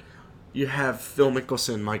 bored, you have Phil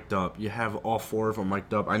Mickelson mic'd up. You have all 4 of them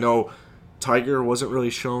mic'd up. I know Tiger wasn't really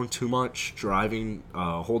shown too much driving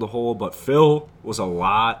hole to hole, but Phil was a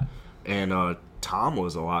lot, and Tom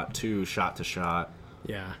was a lot too, shot to shot.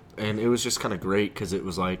 Yeah. And it was just kind of great because it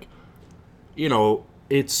was like, you know,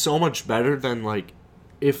 it's so much better than, like,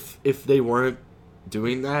 if they weren't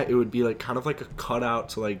doing that, it would be like kind of like a cutout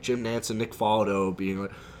to like Jim Nantz and Nick Faldo being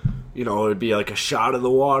like, you know, it'd be like a shot of the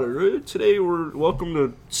water. Hey, today we're welcome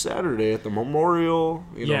to Saturday at the Memorial,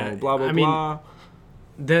 you know, blah blah blah.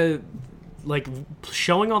 The like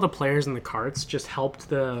showing all the players in the carts just helped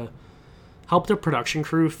their production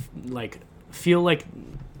crew feel like,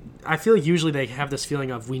 I feel like usually they have this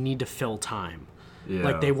feeling of we need to fill time. Yeah.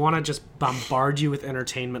 Like they want to just bombard you with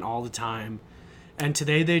entertainment all the time. And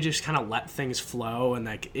today they just kind of let things flow, and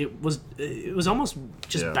like it was almost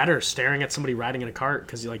just better staring at somebody riding in a cart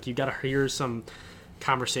because like you got to hear some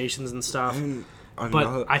conversations and stuff.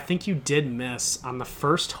 But I think you did miss on the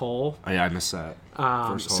first hole. Oh, yeah, I missed that.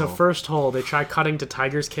 First hole, they try cutting to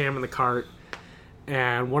Tiger's cam in the cart,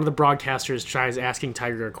 and one of the broadcasters tries asking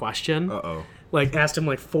Tiger a question. Uh-oh. Like, asked him,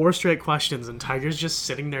 like, 4 straight questions, and Tiger's just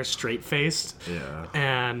sitting there straight-faced. Yeah.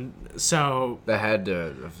 And so... That had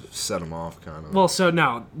to have set him off, kind of. Well, so,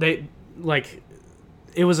 no. They, like...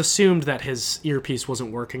 It was assumed that his earpiece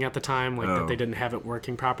wasn't working at the time, like, that they didn't have it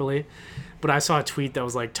working properly. But I saw a tweet that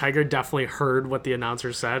was like, Tiger definitely heard what the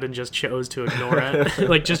announcer said and just chose to ignore it.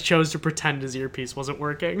 Like, just chose to pretend his earpiece wasn't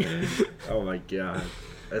working. Oh, my God.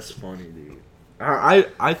 That's funny, dude.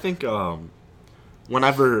 I think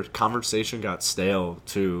whenever conversation got stale,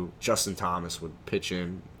 too, Justin Thomas would pitch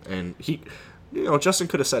in, and Justin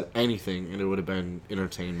could have said anything, and it would have been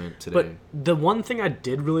entertainment today. But the one thing I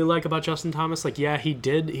did really like about Justin Thomas, like, yeah, he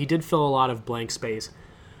did fill a lot of blank space,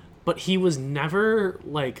 but he was never,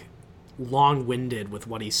 like, long-winded with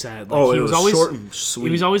what he said. Like, it was always short and sweet.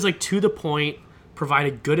 He was always, like, to the point,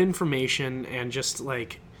 provided good information, and just,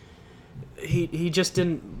 like, he just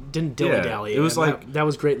didn't dilly-dally. Yeah, it was like... That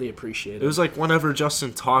was greatly appreciated. It was like whenever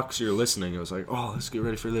Justin talks, you're listening. It was like, oh, let's get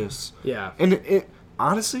ready for this. Yeah. And it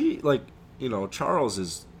honestly, like... Charles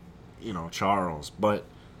is, Charles, but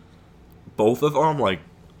both of them, like,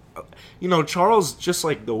 Charles, just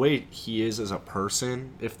like the way he is as a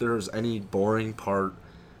person, if there's any boring part,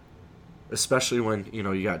 especially when, you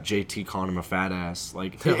got JT calling him a fat ass,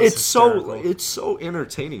 like, it's so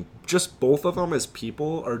entertaining. Just both of them as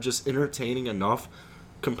people are just entertaining enough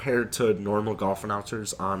compared to normal golf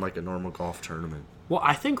announcers on, like, a normal golf tournament. Well,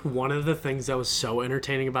 I think one of the things that was so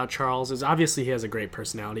entertaining about Charles is obviously he has a great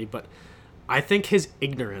personality, but I think his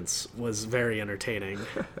ignorance was very entertaining.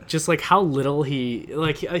 Just like how little he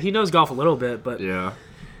knows golf a little bit, but yeah,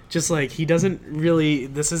 just like he doesn't really,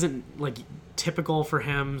 this isn't like typical for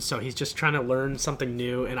him, so he's just trying to learn something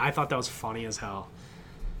new, and I thought that was funny as hell.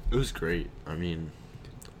 It was great. I mean,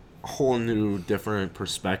 a whole new different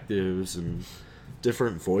perspectives and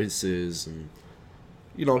different voices, and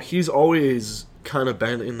he's always kind of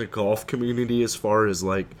been in the golf community as far as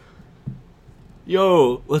like,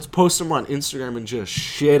 yo, let's post him on Instagram and just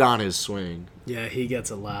shit on his swing. Yeah, he gets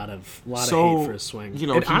a lot of hate for his swing.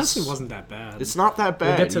 It honestly wasn't that bad. It's not that bad.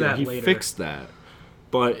 We'll get to that later. He fixed that,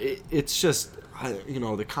 but it's just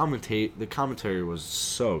the commentary was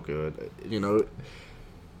so good.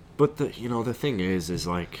 But the thing is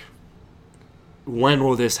like, when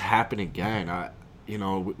will this happen again?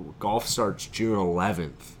 Golf starts June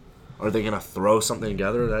 11th. Are they gonna throw something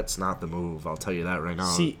together? That's not the move. I'll tell you that right now.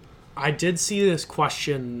 See, I did see this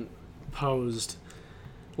question posed.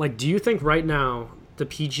 Like, do you think right now the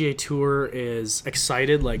PGA Tour is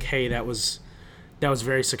excited, like, hey, that was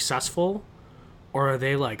very successful? Or are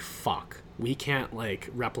they like, fuck, we can't, like,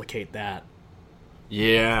 replicate that?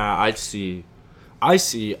 Yeah, I see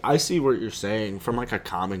what you're saying from, like, a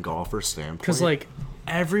common golfer standpoint. Because, like,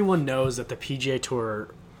 everyone knows that the PGA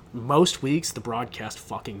Tour, most weeks, the broadcast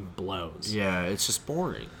fucking blows. Yeah, it's just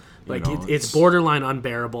boring. Like, it's borderline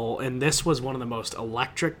unbearable, and this was one of the most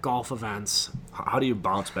electric golf events. How do you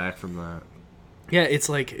bounce back from that? Yeah, it's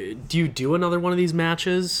like, do you do another one of these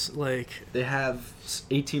matches? Like, they have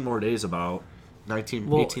 18 more days, about 19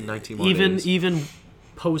 more days. Even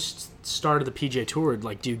post-start of the PGA Tour,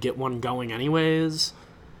 like, do you get one going anyways?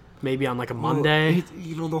 Maybe on, like, a Monday?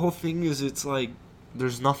 The whole thing is, it's like,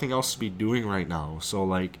 there's nothing else to be doing right now, so,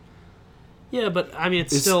 like... Yeah, but, I mean,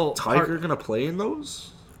 it's still... Is Tiger going to play in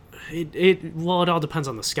those? It all depends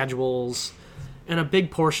on the schedules, and a big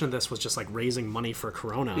portion of this was just like raising money for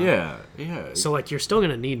Corona. Yeah. So like, you're still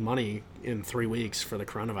gonna need money in 3 weeks for the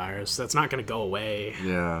coronavirus. That's not gonna go away.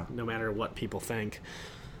 Yeah. No matter what people think.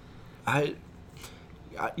 I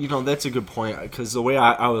that's a good point, because the way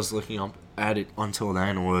I was looking up at it until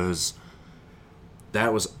then was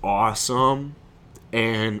that was awesome,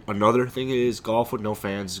 and another thing is golf with no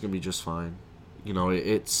fans is gonna be just fine.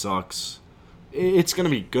 It sucks. It's gonna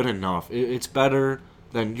be good enough. It's better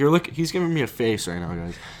than he's giving me a face right now,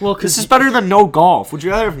 guys. Well, this is better than no golf. Would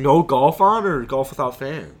you rather have no golf on or golf without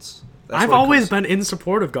fans? I've always been in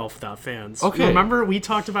support of golf without fans. Okay. Remember we were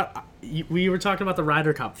talking about the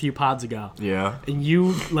Ryder Cup a few pods ago. Yeah. And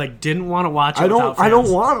you like didn't want to watch it without fans. I don't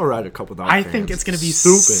want to Ryder Cup without fans. I think it's gonna be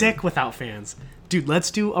sick without fans. Dude, let's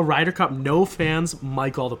do a Ryder Cup, no fans,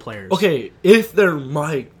 mic all the players. Okay, if they're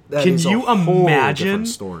mic, that is a whole different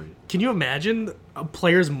story. Can you imagine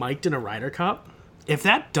players mic'd in a Ryder Cup? If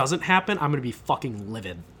that doesn't happen, I'm gonna be fucking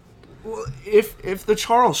livid. Well, if the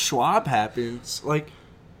Charles Schwab happens, like,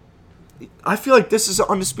 I feel like this is an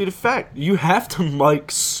undisputed fact. You have to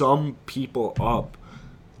mic some people up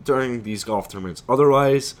during these golf tournaments.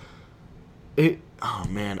 Otherwise, I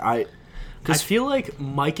feel like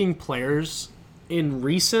miking players in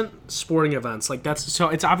recent sporting events, like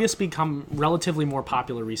it's obviously become relatively more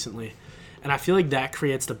popular recently. And I feel like that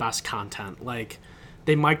creates the best content. Like,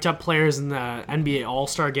 they mic'd up players in the NBA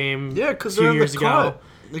All-Star game Yeah, because a few they're in years the ago. cut.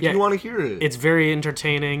 Like, Yeah, you want to hear it. it's very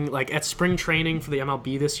entertaining. Like, at spring training for the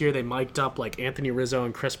MLB this year, they mic'd up, like, Anthony Rizzo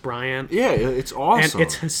and Chris Bryant. Yeah, it's awesome. And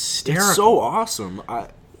it's hysterical. It's so awesome.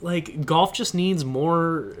 Like, golf just needs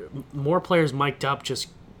more players mic'd up, just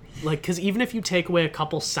like, because even if you take away a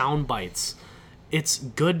couple sound bites, it's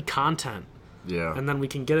good content. Yeah. And then we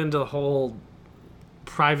can get into the whole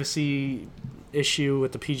privacy issue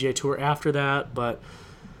with the PGA Tour after that, but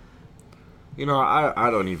You know, I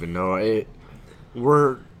don't even know. I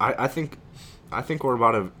think we're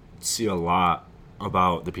about to see a lot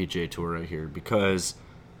about the PGA Tour right here, because,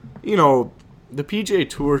 you know, the PGA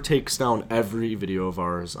Tour takes down every video of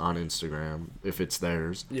ours on Instagram if it's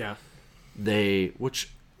theirs. yeah.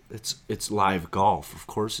 It's live golf. Of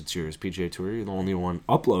course it's yours, PGA Tour. You're the only one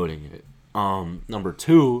uploading it. Number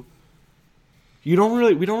two, we don't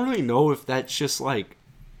really know if that's just like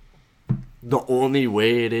the only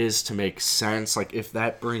way it is to make sense. Like, if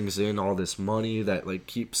that brings in all this money that like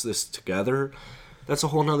keeps this together, that's a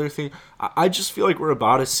whole nother thing. I just feel like we're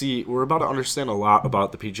about to understand a lot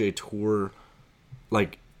about the PGA Tour,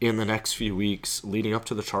 like, in the next few weeks leading up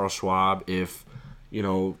to the Charles Schwab, if, you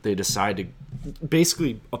know, they decide to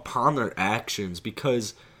basically upon their actions,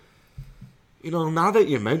 because, you know, now that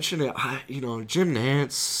you mention it, Jim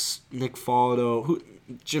Nance, Nick Faldo,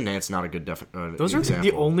 Jim Nance not a good Those are example.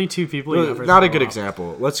 the only two people you ever Not a throw good up.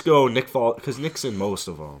 example. Let's go Nick Faldo, because Nick's in most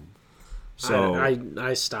of them. So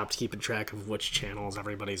I stopped keeping track of which channels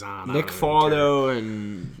everybody's on. Nick Faldo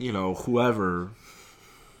and, you know, whoever,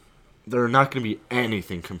 they're not going to be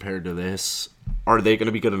anything compared to this. Are they going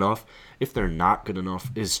to be good enough? If they're not good enough,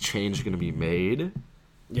 is change going to be made?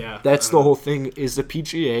 Yeah. That's the whole thing. Is the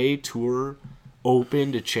PGA Tour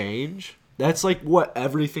open to change? That's like what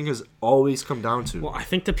everything has always come down to. Well, I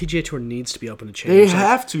think the PGA Tour needs to be open to change. They Like,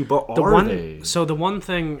 have to, but are they? So the one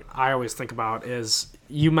thing I always think about is,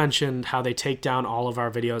 you mentioned how they take down all of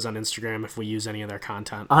our videos on Instagram if we use any of their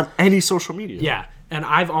content. On any social media. Yeah, and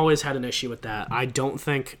I've always had an issue with that. I don't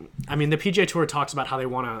think... I mean, the PGA Tour talks about how they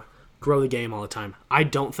want to grow the game all the time. I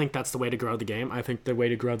don't think that's the way to grow the game. I think the way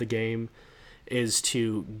to grow the game is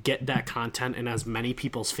to get that content in as many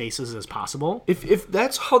people's faces as possible. If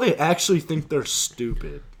that's how they actually think they're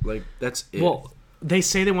stupid, like, that's it. Well, they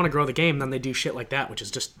say they want to grow the game, then they do shit like that, which is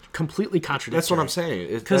just completely contradictory. That's what I'm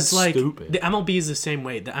saying. That's Because, like, stupid. the MLB is the same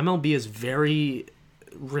way. The MLB is very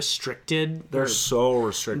restricted. They're so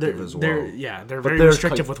restrictive as well. They're very they're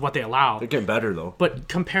restrictive with what they allow. They're getting better, though. But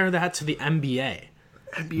compare that to the NBA.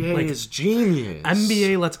 NBA is genius.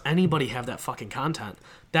 NBA lets anybody have that fucking content.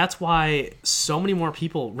 That's why so many more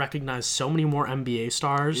people recognize so many more NBA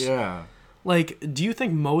stars. Yeah. Like, do you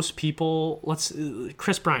think most people...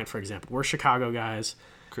 Chris Bryant, for example. We're Chicago guys.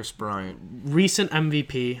 Chris Bryant. Recent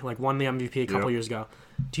MVP, like won the MVP a couple years ago.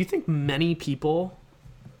 Do you think many people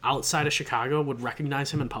outside of Chicago would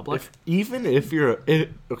recognize him in public? Even if you're...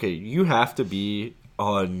 okay, you have to be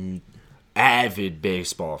an avid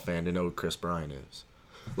baseball fan to know who Chris Bryant is.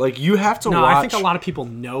 Like, you have to watch... I think a lot of people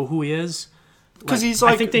know who he is. Because he's, I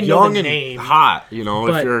like, think they know young the and name, hot, you know,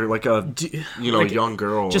 if but you're, like, a, like, young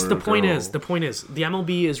girl. Just or the a point girl. is, the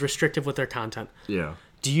MLB is restrictive with their content. Yeah.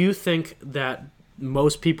 Do you think that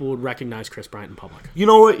most people would recognize Chris Bryant in public? You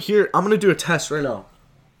know what? Here, I'm going to do a test right now.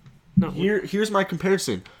 No. Here's my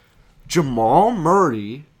comparison. Jamal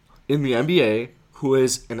Murray in the NBA, who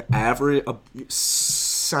is an average,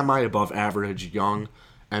 semi-above average young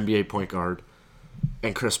NBA point guard,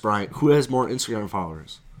 and Chris Bryant, who has more Instagram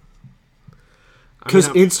followers. Because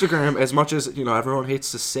Instagram, as much as, you know, everyone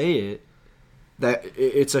hates to say it, that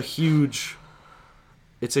it's a huge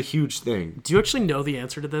thing. Do you actually know the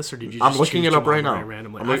answer to this, or did you just I'm looking choose it up Jamal right Murray now.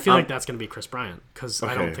 randomly? I'm I like- feel I'm- like that's going to be Chris Bryant, because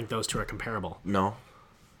I Okay. don't think those two are comparable. No?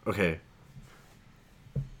 Okay.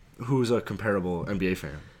 Who's a comparable NBA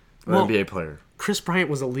fan? Or Well, NBA player? Chris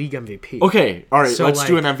Bryant was a league MVP. Okay, alright, So, let's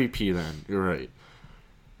do like- an MVP then. You're right.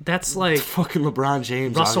 That's like... Fucking LeBron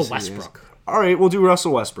James. Russell obviously, is. Westbrook. Alright, we'll do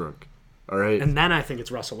Russell Westbrook. Alright? And then I think it's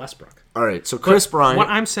Russell Westbrook. Alright, so Chris Bryant. What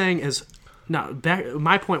I'm saying is... No,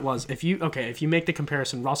 my point was, if you make the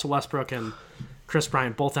comparison, Russell Westbrook and Chris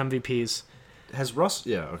Bryant, both MVPs... Has Russ...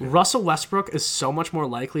 Yeah, okay. Russell Westbrook is so much more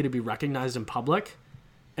likely to be recognized in public.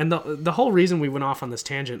 And the whole reason we went off on this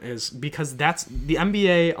tangent is because that's the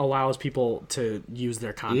NBA allows people to use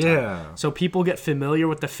their content. Yeah. So people get familiar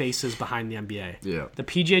with the faces behind the NBA. Yeah. The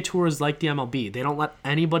PGA Tour is like the MLB. They don't let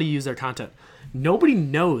anybody use their content. Nobody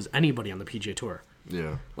knows anybody on the PGA Tour.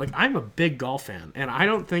 Yeah. Like, I'm a big golf fan, and I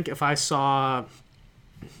don't think if I saw,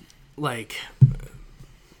 like,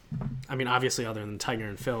 I mean, obviously other than Tiger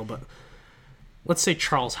and Phil, but let's say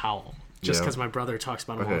Charles Howell. just Yeah. because my brother talks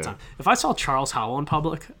about him all the Okay. time. If I saw Charles Howell in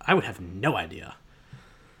public, I would have no idea.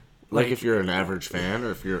 Like if you're an average fan,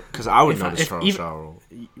 or if you're, because I would If notice Charles even- Howell.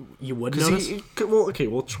 You would Because notice.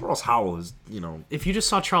 well, Charles Howell is, If you just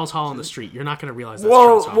saw Charles Howell on the street, you're not going to realize that's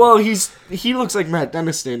Well, Charles Howell. he looks like Matt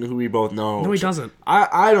Denniston, who we both know. No, he doesn't.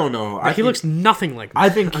 I don't know. He looks nothing like. I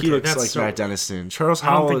think Okay, he looks that's like so- Matt Denniston. Charles I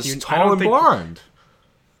don't Howell think is you- I tall don't and think- blonde.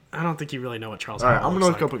 I don't think you really know what Charles All right, Howell I'm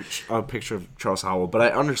looks gonna like. look up a picture of Charles Howell, but I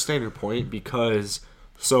understand your point because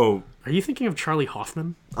so Are you thinking of Charlie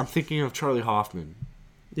Hoffman? I'm thinking of Charlie Hoffman.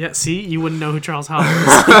 Yeah, see? You wouldn't know who Charles Howell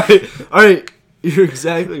is. All right, you're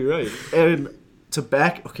exactly right. And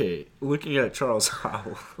looking at Charles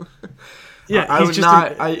Howell. Yeah, I he's would just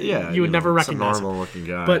not. you would never it's a recognize him. normal-looking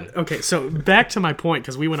guy. But, okay, so back to my point,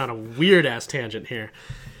 because we went on a weird-ass tangent here.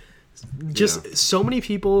 Just so many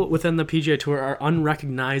people within the PGA Tour are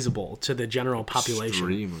unrecognizable to the general population.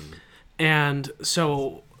 Extremely. And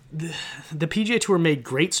so the PGA Tour made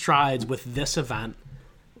great strides with this event,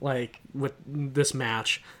 like with this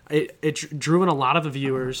match. It drew in a lot of the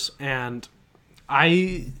viewers, and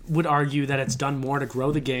I would argue that it's done more to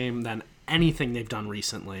grow the game than anything they've done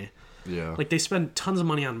recently. Yeah. Like, they spend tons of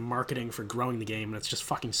money on marketing for growing the game, and it's just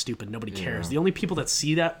fucking stupid. Nobody cares. Yeah. The only people that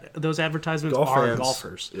see those advertisements Golf are fans.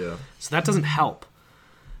 golfers. Yeah. So that doesn't help.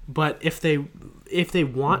 But if they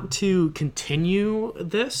want to continue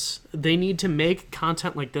this, they need to make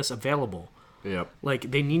content like this available. Yep. Like,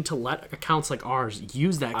 they need to let accounts like ours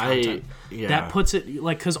use that content. yeah. That puts it,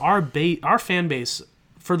 like, because our fan base,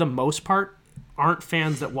 for the most part, aren't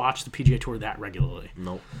fans that watch the PGA Tour that regularly.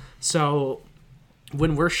 Nope. So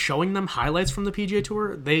when we're showing them highlights from the PGA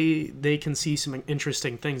Tour, they can see some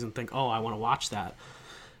interesting things and think, oh, I want to watch that.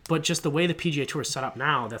 But just the way the PGA Tour is set up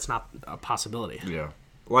now, that's not a possibility. Yeah.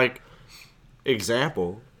 Like,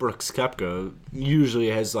 example, Brooks Koepka usually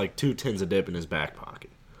has like 2 tins of dip in his back pocket.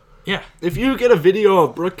 Yeah. If you get a video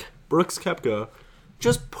of Brooks Koepka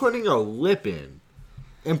just putting a lip in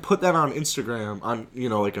and put that on Instagram on,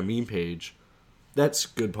 like a meme page, that's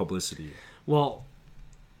good publicity. Well,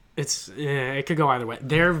 it could go either way.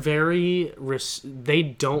 They're they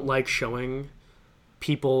don't like showing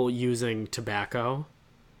people using tobacco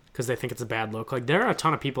because they think it's a bad look. Like, there are a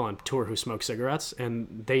ton of people on tour who smoke cigarettes,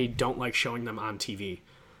 and they don't like showing them on TV.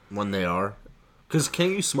 When they are. Because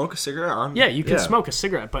can't you smoke a cigarette on? Yeah, you can smoke a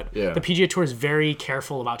cigarette, but Yeah. the PGA Tour is very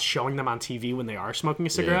careful about showing them on TV when they are smoking a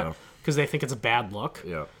cigarette Yeah. because they think it's a bad look.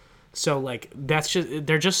 Yeah. So, like,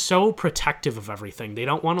 they're just so protective of everything. They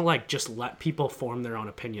don't want to, like, just let people form their own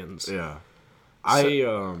opinions. Yeah.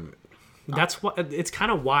 That's what it's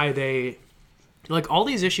kind of why they, like, all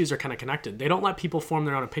these issues are kind of connected. They don't let people form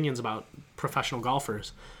their own opinions about professional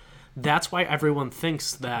golfers. That's why everyone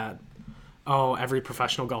thinks that, oh, every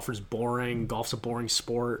professional golfer is boring. Golf's a boring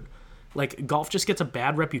sport. Like, golf just gets a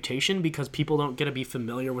bad reputation because people don't get to be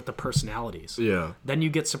familiar with the personalities. Yeah. Then you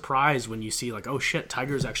get surprised when you see, like, oh shit,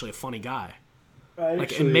 Tiger's actually a funny guy.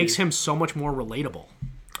 Like, it makes him so much more relatable.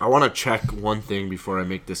 I want to check one thing before I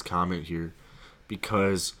make this comment here,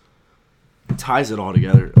 because it ties it all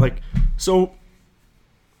together. Like, so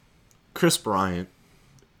Chris Bryant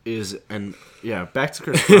back to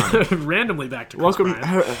Chris Bryant. Randomly back to Chris Welcome,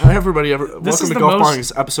 Bryant. everybody. Welcome is to the Golf most-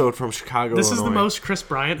 Bong's episode from Chicago, This Illinois. is the most Chris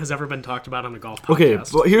Bryant has ever been talked about on the golf podcast. Okay,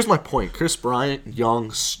 but here's my point. Chris Bryant,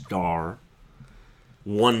 young star,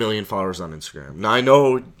 1 million followers on Instagram. Now, I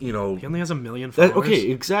know, He only has 1 million followers. okay,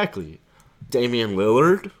 exactly. Damian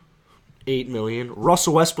Lillard, 8 million.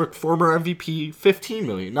 Russell Westbrook, former MVP, 15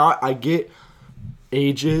 million. Now, I get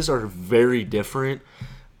ages are very different,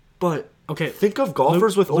 but Okay, think of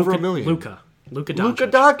golfers with over a million. Luka Doncic. Luka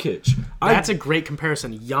Doncic. That's a great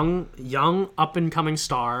comparison. Young up and coming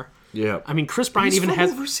star. Yeah. I mean, Chris Bryant He's even from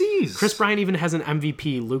has overseas. Chris Bryant even has an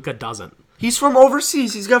MVP. Luka doesn't. He's from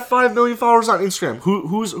overseas. He's got 5 million followers on Instagram.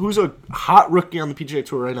 Who's a hot rookie on the PGA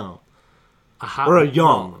Tour right now? Or a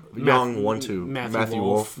young 1-2. Matthew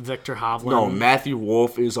Wolff, Victor Hovland. No, Matthew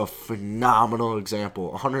Wolff is a phenomenal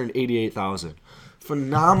example. 188,000.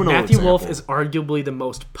 Phenomenal Matthew example. Wolff is arguably the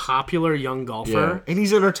most popular young golfer. Yeah, and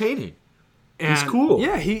he's entertaining. And He's cool.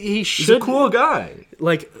 Yeah, he should. He's a cool guy.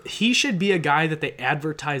 Like, he should be a guy that they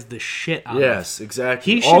advertise the shit out of. Yes,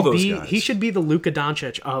 exactly. He All should those be. guys. He should be the Luka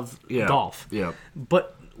Doncic of golf. Yeah.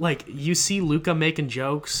 But, like, you see Luka making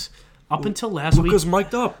jokes up until last Luka's week.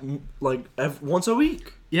 mic'd up like once a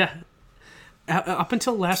week. Yeah. Up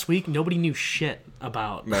until last week, nobody knew shit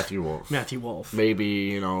about Matthew Wolff.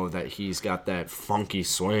 Maybe, that he's got that funky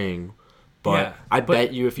swing. But yeah. I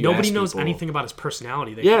bet you if you nobody ask knows people, anything about his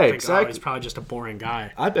personality. They Yeah, think, exactly. oh, he's probably just a boring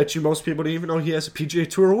guy. I bet you most people didn't even know he has a PGA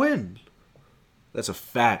Tour win. That's a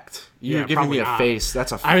fact. You're Yeah, giving me a probably not. face.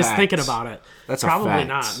 That's a fact. I was thinking about it. That's probably a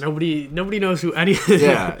fact. not. Nobody knows who any.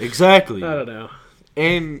 Yeah, exactly. I don't know.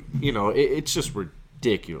 And it's just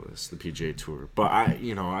ridiculous, the PGA Tour. But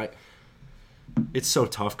it's so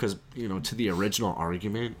tough because to the original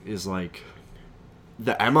argument is like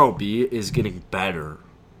the MLB is getting better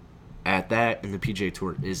at that, and the PGA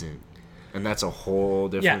Tour isn't, and that's a whole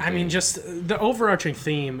different. Yeah, I thing. mean, just the overarching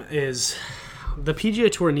theme is the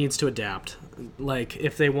PGA Tour needs to adapt. Like,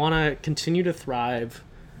 if they want to continue to thrive,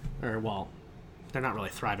 or well, they're not really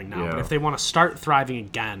thriving now, but Yeah. if they want to start thriving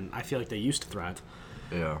again, I feel like they used to thrive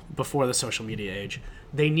Yeah. before the social media age.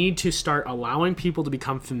 They need to start allowing people to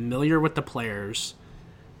become familiar with the players.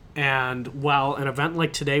 And while an event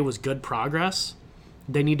like today was good progress,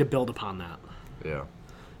 they need to build upon that. Yeah.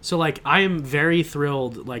 So, like, I am very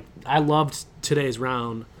thrilled. Like, I loved today's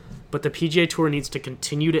round, but the PGA Tour needs to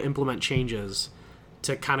continue to implement changes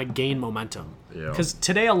to kind of gain momentum. Yeah. Because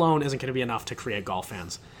today alone isn't going to be enough to create golf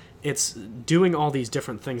fans. It's doing all these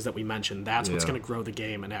different things that we mentioned. That's what's Yeah. going to grow the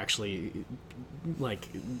game and actually, like,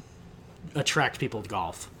 attract people to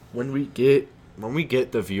golf. When we get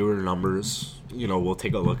the viewer numbers, we'll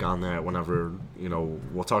take a look on that whenever,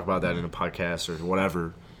 we'll talk about that in a podcast or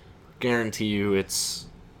whatever. Guarantee you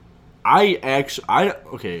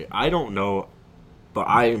I don't know, but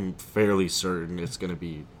I am fairly certain it's going to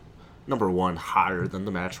be, number one, higher than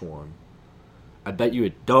the match one. I bet you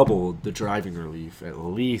it doubled the driving relief, at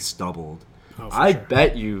least doubled. Oh, for I sure.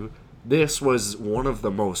 bet you this was one of the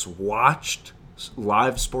most watched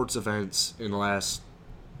live sports events in the last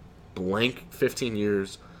blank 15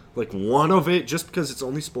 years. Like, one of it, just because it's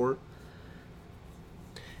only sport.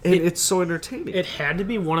 And it's so entertaining. It had to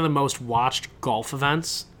be one of the most watched golf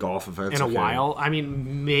events Golf events in a okay. while. I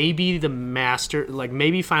mean, maybe the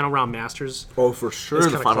maybe Final Round Masters. Oh, for sure, It's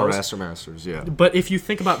the kinda Final close. Masters, yeah. But if you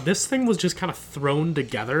think about this thing was just kind of thrown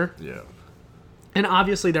together. Yeah. And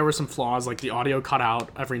obviously there were some flaws, like the audio cut out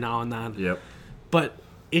every now and then. Yep. But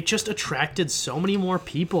it just attracted so many more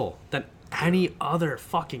people than any other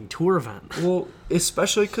fucking tour event. Well,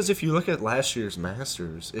 especially because if you look at last year's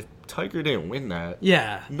Masters, if Tiger didn't win that,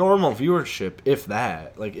 Yeah. normal viewership, if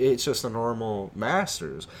that. Like, it's just a normal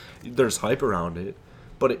Masters. There's hype around it.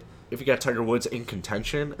 But if you got Tiger Woods in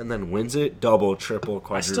contention and then wins it, double, triple,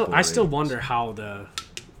 quadruple. I still ratings. wonder how the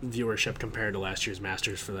viewership compared to last year's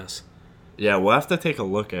Masters for this. Yeah, we'll have to take a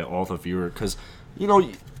look at all the viewer because,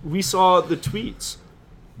 we saw the tweets.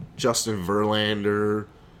 Justin Verlander,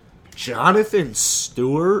 Jonathan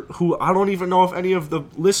Stewart, who I don't even know if any of the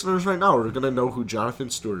listeners right now are going to know who Jonathan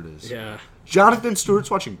Stewart is. Yeah. Jonathan Stewart's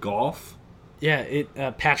watching golf. Yeah,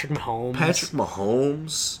 Patrick Mahomes. Patrick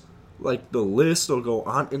Mahomes. Like, the list will go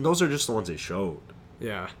on. And those are just the ones they showed.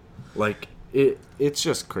 Yeah. Like, it's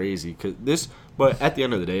just crazy. But at the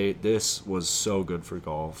end of the day, this was so good for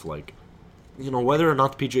golf. Like, whether or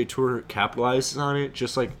not the PGA Tour capitalizes on it,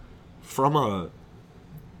 just like from a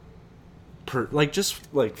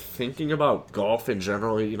thinking about golf in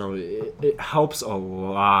general, it helps a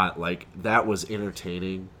lot. Like, that was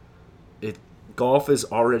entertaining. Golf has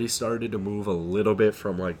already started to move a little bit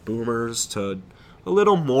from like boomers to a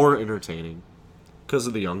little more entertaining because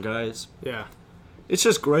of the young guys. Yeah. It's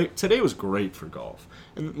just great. Today was great for golf,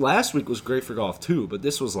 and last week was great for golf too. But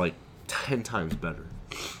this was like 10 times better.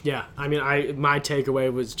 Yeah, I mean, my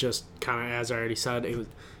takeaway was just kind of, as I already said, it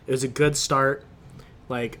was a good start.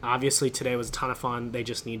 Like, obviously today was a ton of fun. They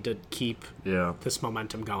just need to keep Yeah, this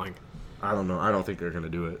momentum going. I don't know. I don't think they're gonna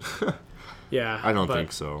do it. Yeah, I don't but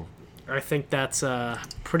think so. I think that's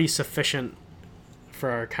pretty sufficient for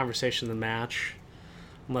our conversation in the match.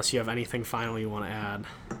 Unless you have anything final you want to add.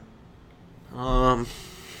 I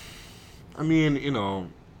mean,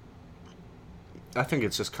 I think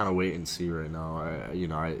it's just kind of wait and see right now.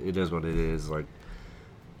 It is what it is. Like,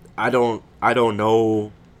 I don't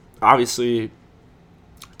know. Obviously,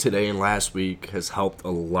 today and last week has helped a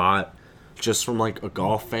lot, just from like a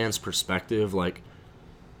golf fan's perspective. Like,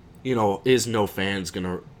 is no fans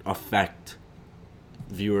gonna affect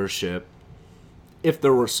viewership? If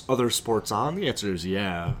there were other sports on, the answer is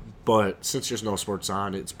yeah. But since there's no sports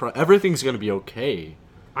on, everything's gonna be okay.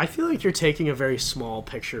 I feel like you're taking a very small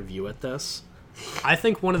picture view at this. I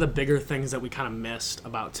think one of the bigger things that we kind of missed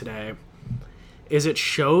about today is it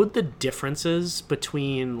showed the differences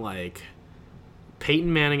between, like,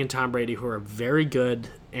 Peyton Manning and Tom Brady, who are very good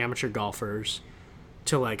amateur golfers,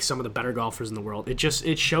 to, like, some of the better golfers in the world. It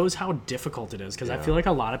shows how difficult it is, because I Yeah. feel like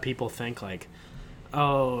a lot of people think, like,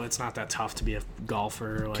 oh, it's not that tough to be a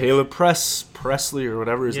golfer. Like, Caleb Presley or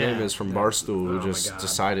whatever his Yeah. name is from Yeah. Barstool, Oh who my just God.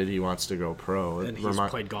 decided he wants to go pro. and he's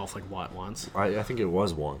played golf, like, what, once? I think it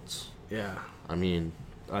was once. Yeah. I mean,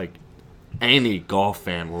 like, any golf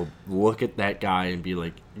fan will look at that guy and be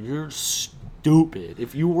like, "You're stupid.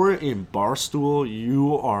 If you weren't in Barstool,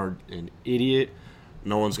 you are an idiot.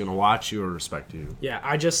 No one's gonna watch you or respect you." Yeah,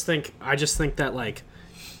 I just think that like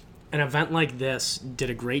an event like this did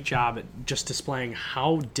a great job at just displaying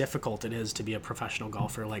how difficult it is to be a professional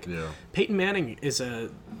golfer. Like, Peyton Manning is a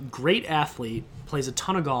great athlete, plays a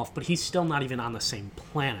ton of golf, but he's still not even on the same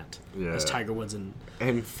planet as Tiger Woods.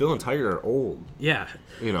 And Phil and Tiger are old. Yeah.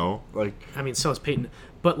 You know, like... I mean, so is Peyton.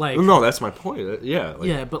 But, like... No, that's my point. Yeah. Like,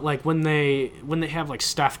 yeah, but, like, when they have, like,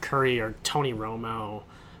 Steph Curry or Tony Romo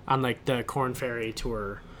on, like, the Korn Ferry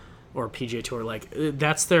Tour or PGA Tour, like,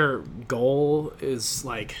 that's their goal is,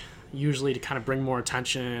 like... usually to kind of bring more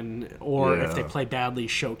attention, or if they play badly,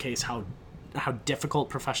 showcase how difficult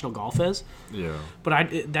professional golf is. Yeah.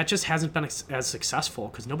 But that just hasn't been as successful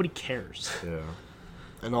because nobody cares. Yeah.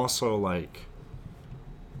 And also, like,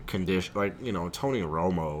 like, you know, Tony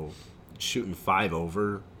Romo shooting 5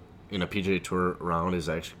 over in a PGA Tour round is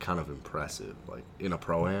actually kind of impressive. Like, in a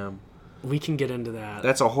Pro-Am. We can get into that.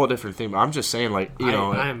 That's a whole different thing. But I'm just saying, like, you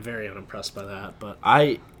know... I am very unimpressed by that, but...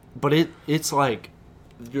 But it's like...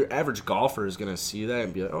 Your average golfer is gonna see that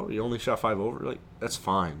and be like, "Oh, you only shot 5 over." Like, that's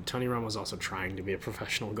fine. Tony Romo's also trying to be a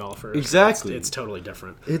professional golfer. Exactly, it's totally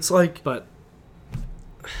different. It's like, but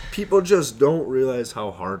people just don't realize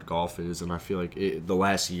how hard golf is, and I feel like the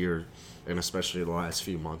last year, and especially the last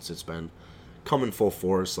few months, it's been coming full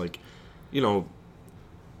force. Like, you know,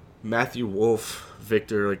 Matthew Wolff,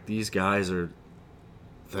 Victor, like these guys are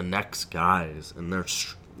the next guys, and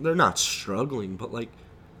they're not struggling, but like.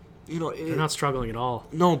 You know, they're not struggling at all.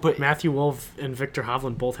 No, but Matthew Wolff and Victor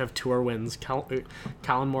Hovland both have tour wins. Colin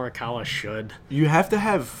Morikawa should. You have to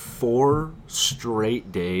have 4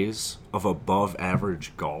 straight days of above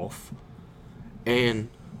average golf, and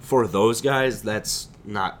for those guys, that's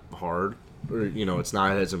not hard, or you know, it's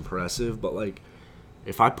not as impressive. But like,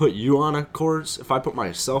 if I put you on a course, if I put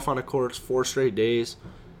myself on a course 4 straight days,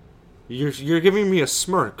 you're giving me a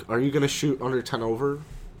smirk. Are you gonna shoot under 10 over?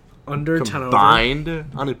 Under 10 over combined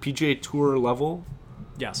on a PGA Tour level?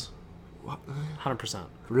 Yes. 100%.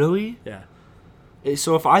 Really? Yeah.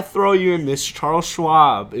 So if I throw you in this Charles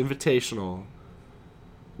Schwab Invitational,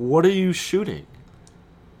 what are you shooting?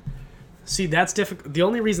 See, that's difficult. The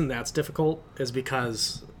only reason that's difficult is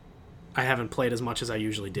because I haven't played as much as I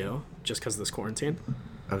usually do, just because of this quarantine.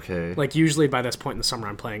 Okay. Like, usually by this point in the summer,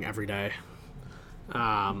 I'm playing every day.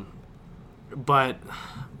 But...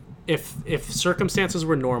 If circumstances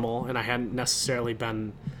were normal and I hadn't necessarily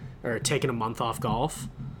been or taken a month off golf,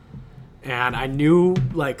 and I knew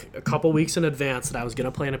like a couple weeks in advance that I was going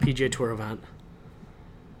to play in a PGA Tour event,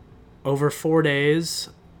 over 4 days,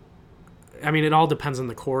 I mean, it all depends on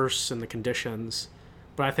the course and the conditions,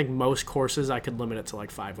 but I think most courses I could limit it to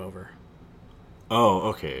like 5 over. Oh,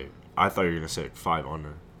 okay. I thought you were going to say 5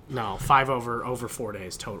 under. No, 5 over 4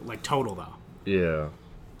 days total, like total though. Yeah.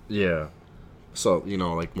 Yeah. So, you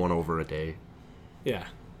know, like 1 over a day. Yeah.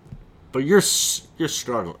 But you're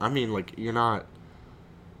struggling. I mean, like, you're not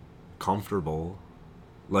comfortable.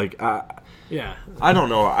 Like, yeah. I don't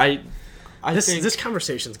know. I think this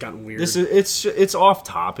conversation's gotten weird. It's off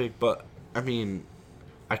topic, but I mean,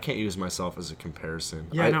 I can't use myself as a comparison.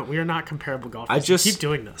 Yeah, no, we are not comparable golfers. I just keep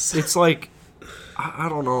doing this. It's like, I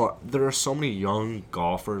don't know. There are so many young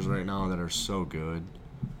golfers right now that are so good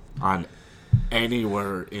on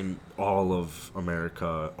anywhere in all of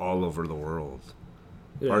America, all over the world.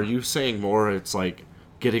 Yeah. Are you saying more it's like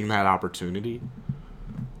getting that opportunity?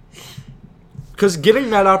 Because getting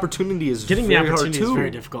that opportunity is getting very the opportunity hard too. Is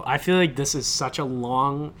very difficult. I feel like this is such a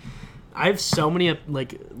long. I have so many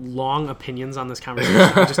like long opinions on this conversation.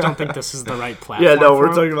 I just don't think this is the right platform. Yeah, no,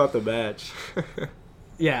 we're talking about the match.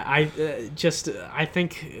 Yeah, I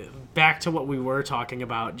think back to what we were talking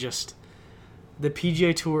about. Just the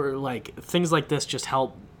PGA Tour, like things like this, just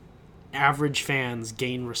help average fans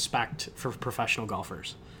gain respect for professional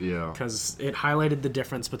golfers. Yeah, because it highlighted the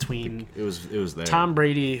difference between it was there. Tom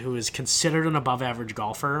Brady, who is considered an above average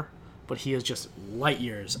golfer, but he is just light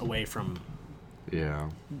years away from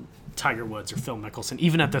Tiger Woods or Phil Mickelson.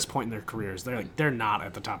 Even at this point in their careers, they're not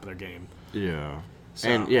at the top of their game. Yeah. So.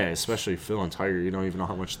 And yeah, especially Phil and Tiger, you don't even know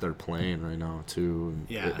how much they're playing right now, too.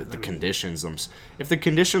 Yeah, conditions. If the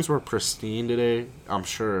conditions were pristine today, I'm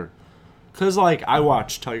sure. Because like I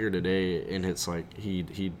watched Tiger today, and it's like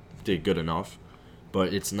he did good enough,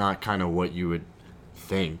 but it's not kind of what you would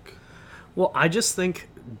think. Well, I just think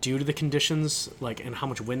due to the conditions, like and how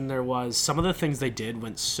much wind there was, some of the things they did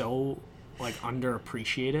went so like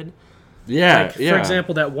underappreciated. Yeah, like, for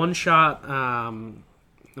example, that one shot.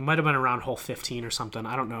 It might have been around hole 15 or something.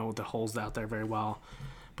 I don't know the holes out there very well.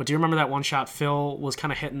 But do you remember that one shot? Phil was kind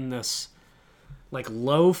of hitting this like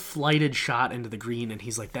low flighted shot into the green, and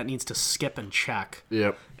he's like, that needs to skip and check.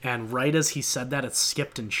 Yep. And right as he said that, it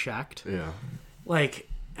skipped and checked. Yeah. Like,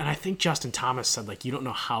 and I think Justin Thomas said, like, you don't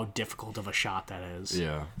know how difficult of a shot that is.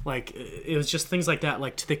 Yeah. Like, it was just things like that.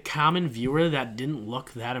 Like, to the common viewer, that didn't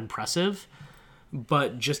look that impressive.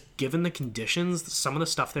 But just given the conditions, some of the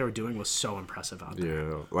stuff they were doing was so impressive out there.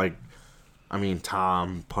 Yeah. Like, I mean,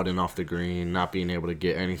 Tom putting off the green, not being able to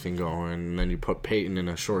get anything going, and then you put Peyton in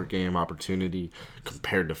a short game opportunity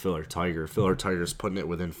compared to Phil or Tiger. Phil or Tiger's putting it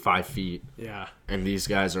within 5 feet. Yeah. And these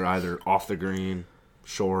guys are either off the green,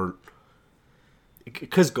 short.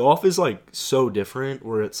 Because golf is, like, so different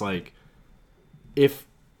where it's, like, if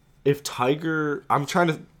Tiger... I'm trying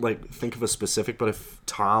to, like, think of a specific, but if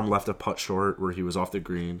Tom left a putt short where he was off the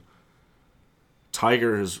green,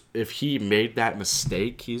 Tiger is... If he made that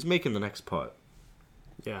mistake, he's making the next putt.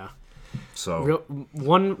 Yeah. So...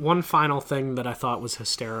 One final thing that I thought was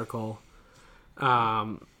hysterical.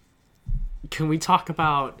 Can we talk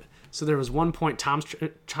about... So there was one point, Tom's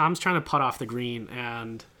trying to putt off the green,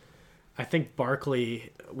 and... I think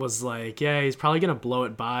Barkley was like, yeah, he's probably going to blow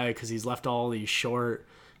it by because he's left all these short.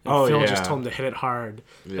 And Phil just told him to hit it hard.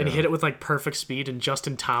 Yeah. And he hit it with, like, perfect speed, and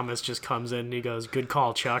Justin Thomas just comes in and he goes, good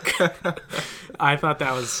call, Chuck. I thought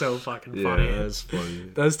that was so fucking funny. Yeah, that's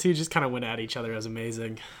funny. Those two just kind of went at each other. It was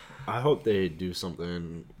amazing. I hope they do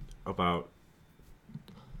something about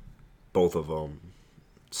both of them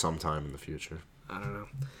sometime in the future. I don't know.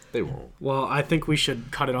 They won't. Well, I think we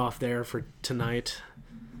should cut it off there for tonight.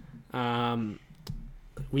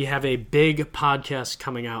 We have a big podcast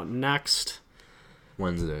coming out next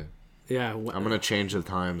Wednesday. Yeah. I'm going to change the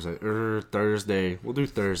times. Thursday. We'll do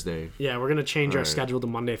Thursday. Yeah, we're going to change our schedule to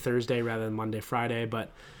Monday, Thursday rather than Monday, Friday.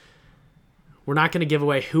 But we're not going to give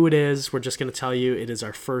away who it is. We're just going to tell you it is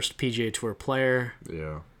our first PGA Tour player.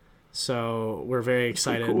 Yeah. So we're very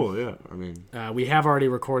excited. Cool, yeah. I mean, we have already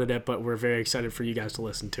recorded it, but we're very excited for you guys to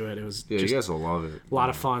listen to it. It was you guys will love it. A lot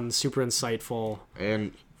of fun, super insightful.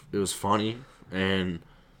 And it was funny and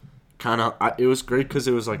kind of it was great because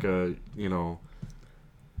it was like a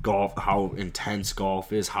golf, how intense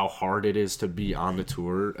golf is, how hard it is to be on the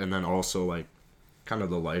tour, and then also like kind of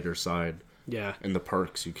the lighter side, and the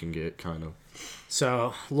perks you can get kind of.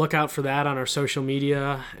 So look out for that on our social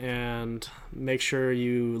media, and make sure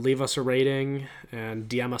you leave us a rating and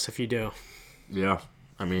DM us if you do. Yeah,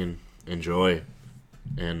 I mean, enjoy,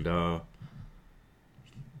 and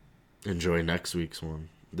enjoy this week's one.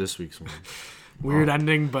 Weird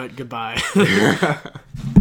ending, but goodbye.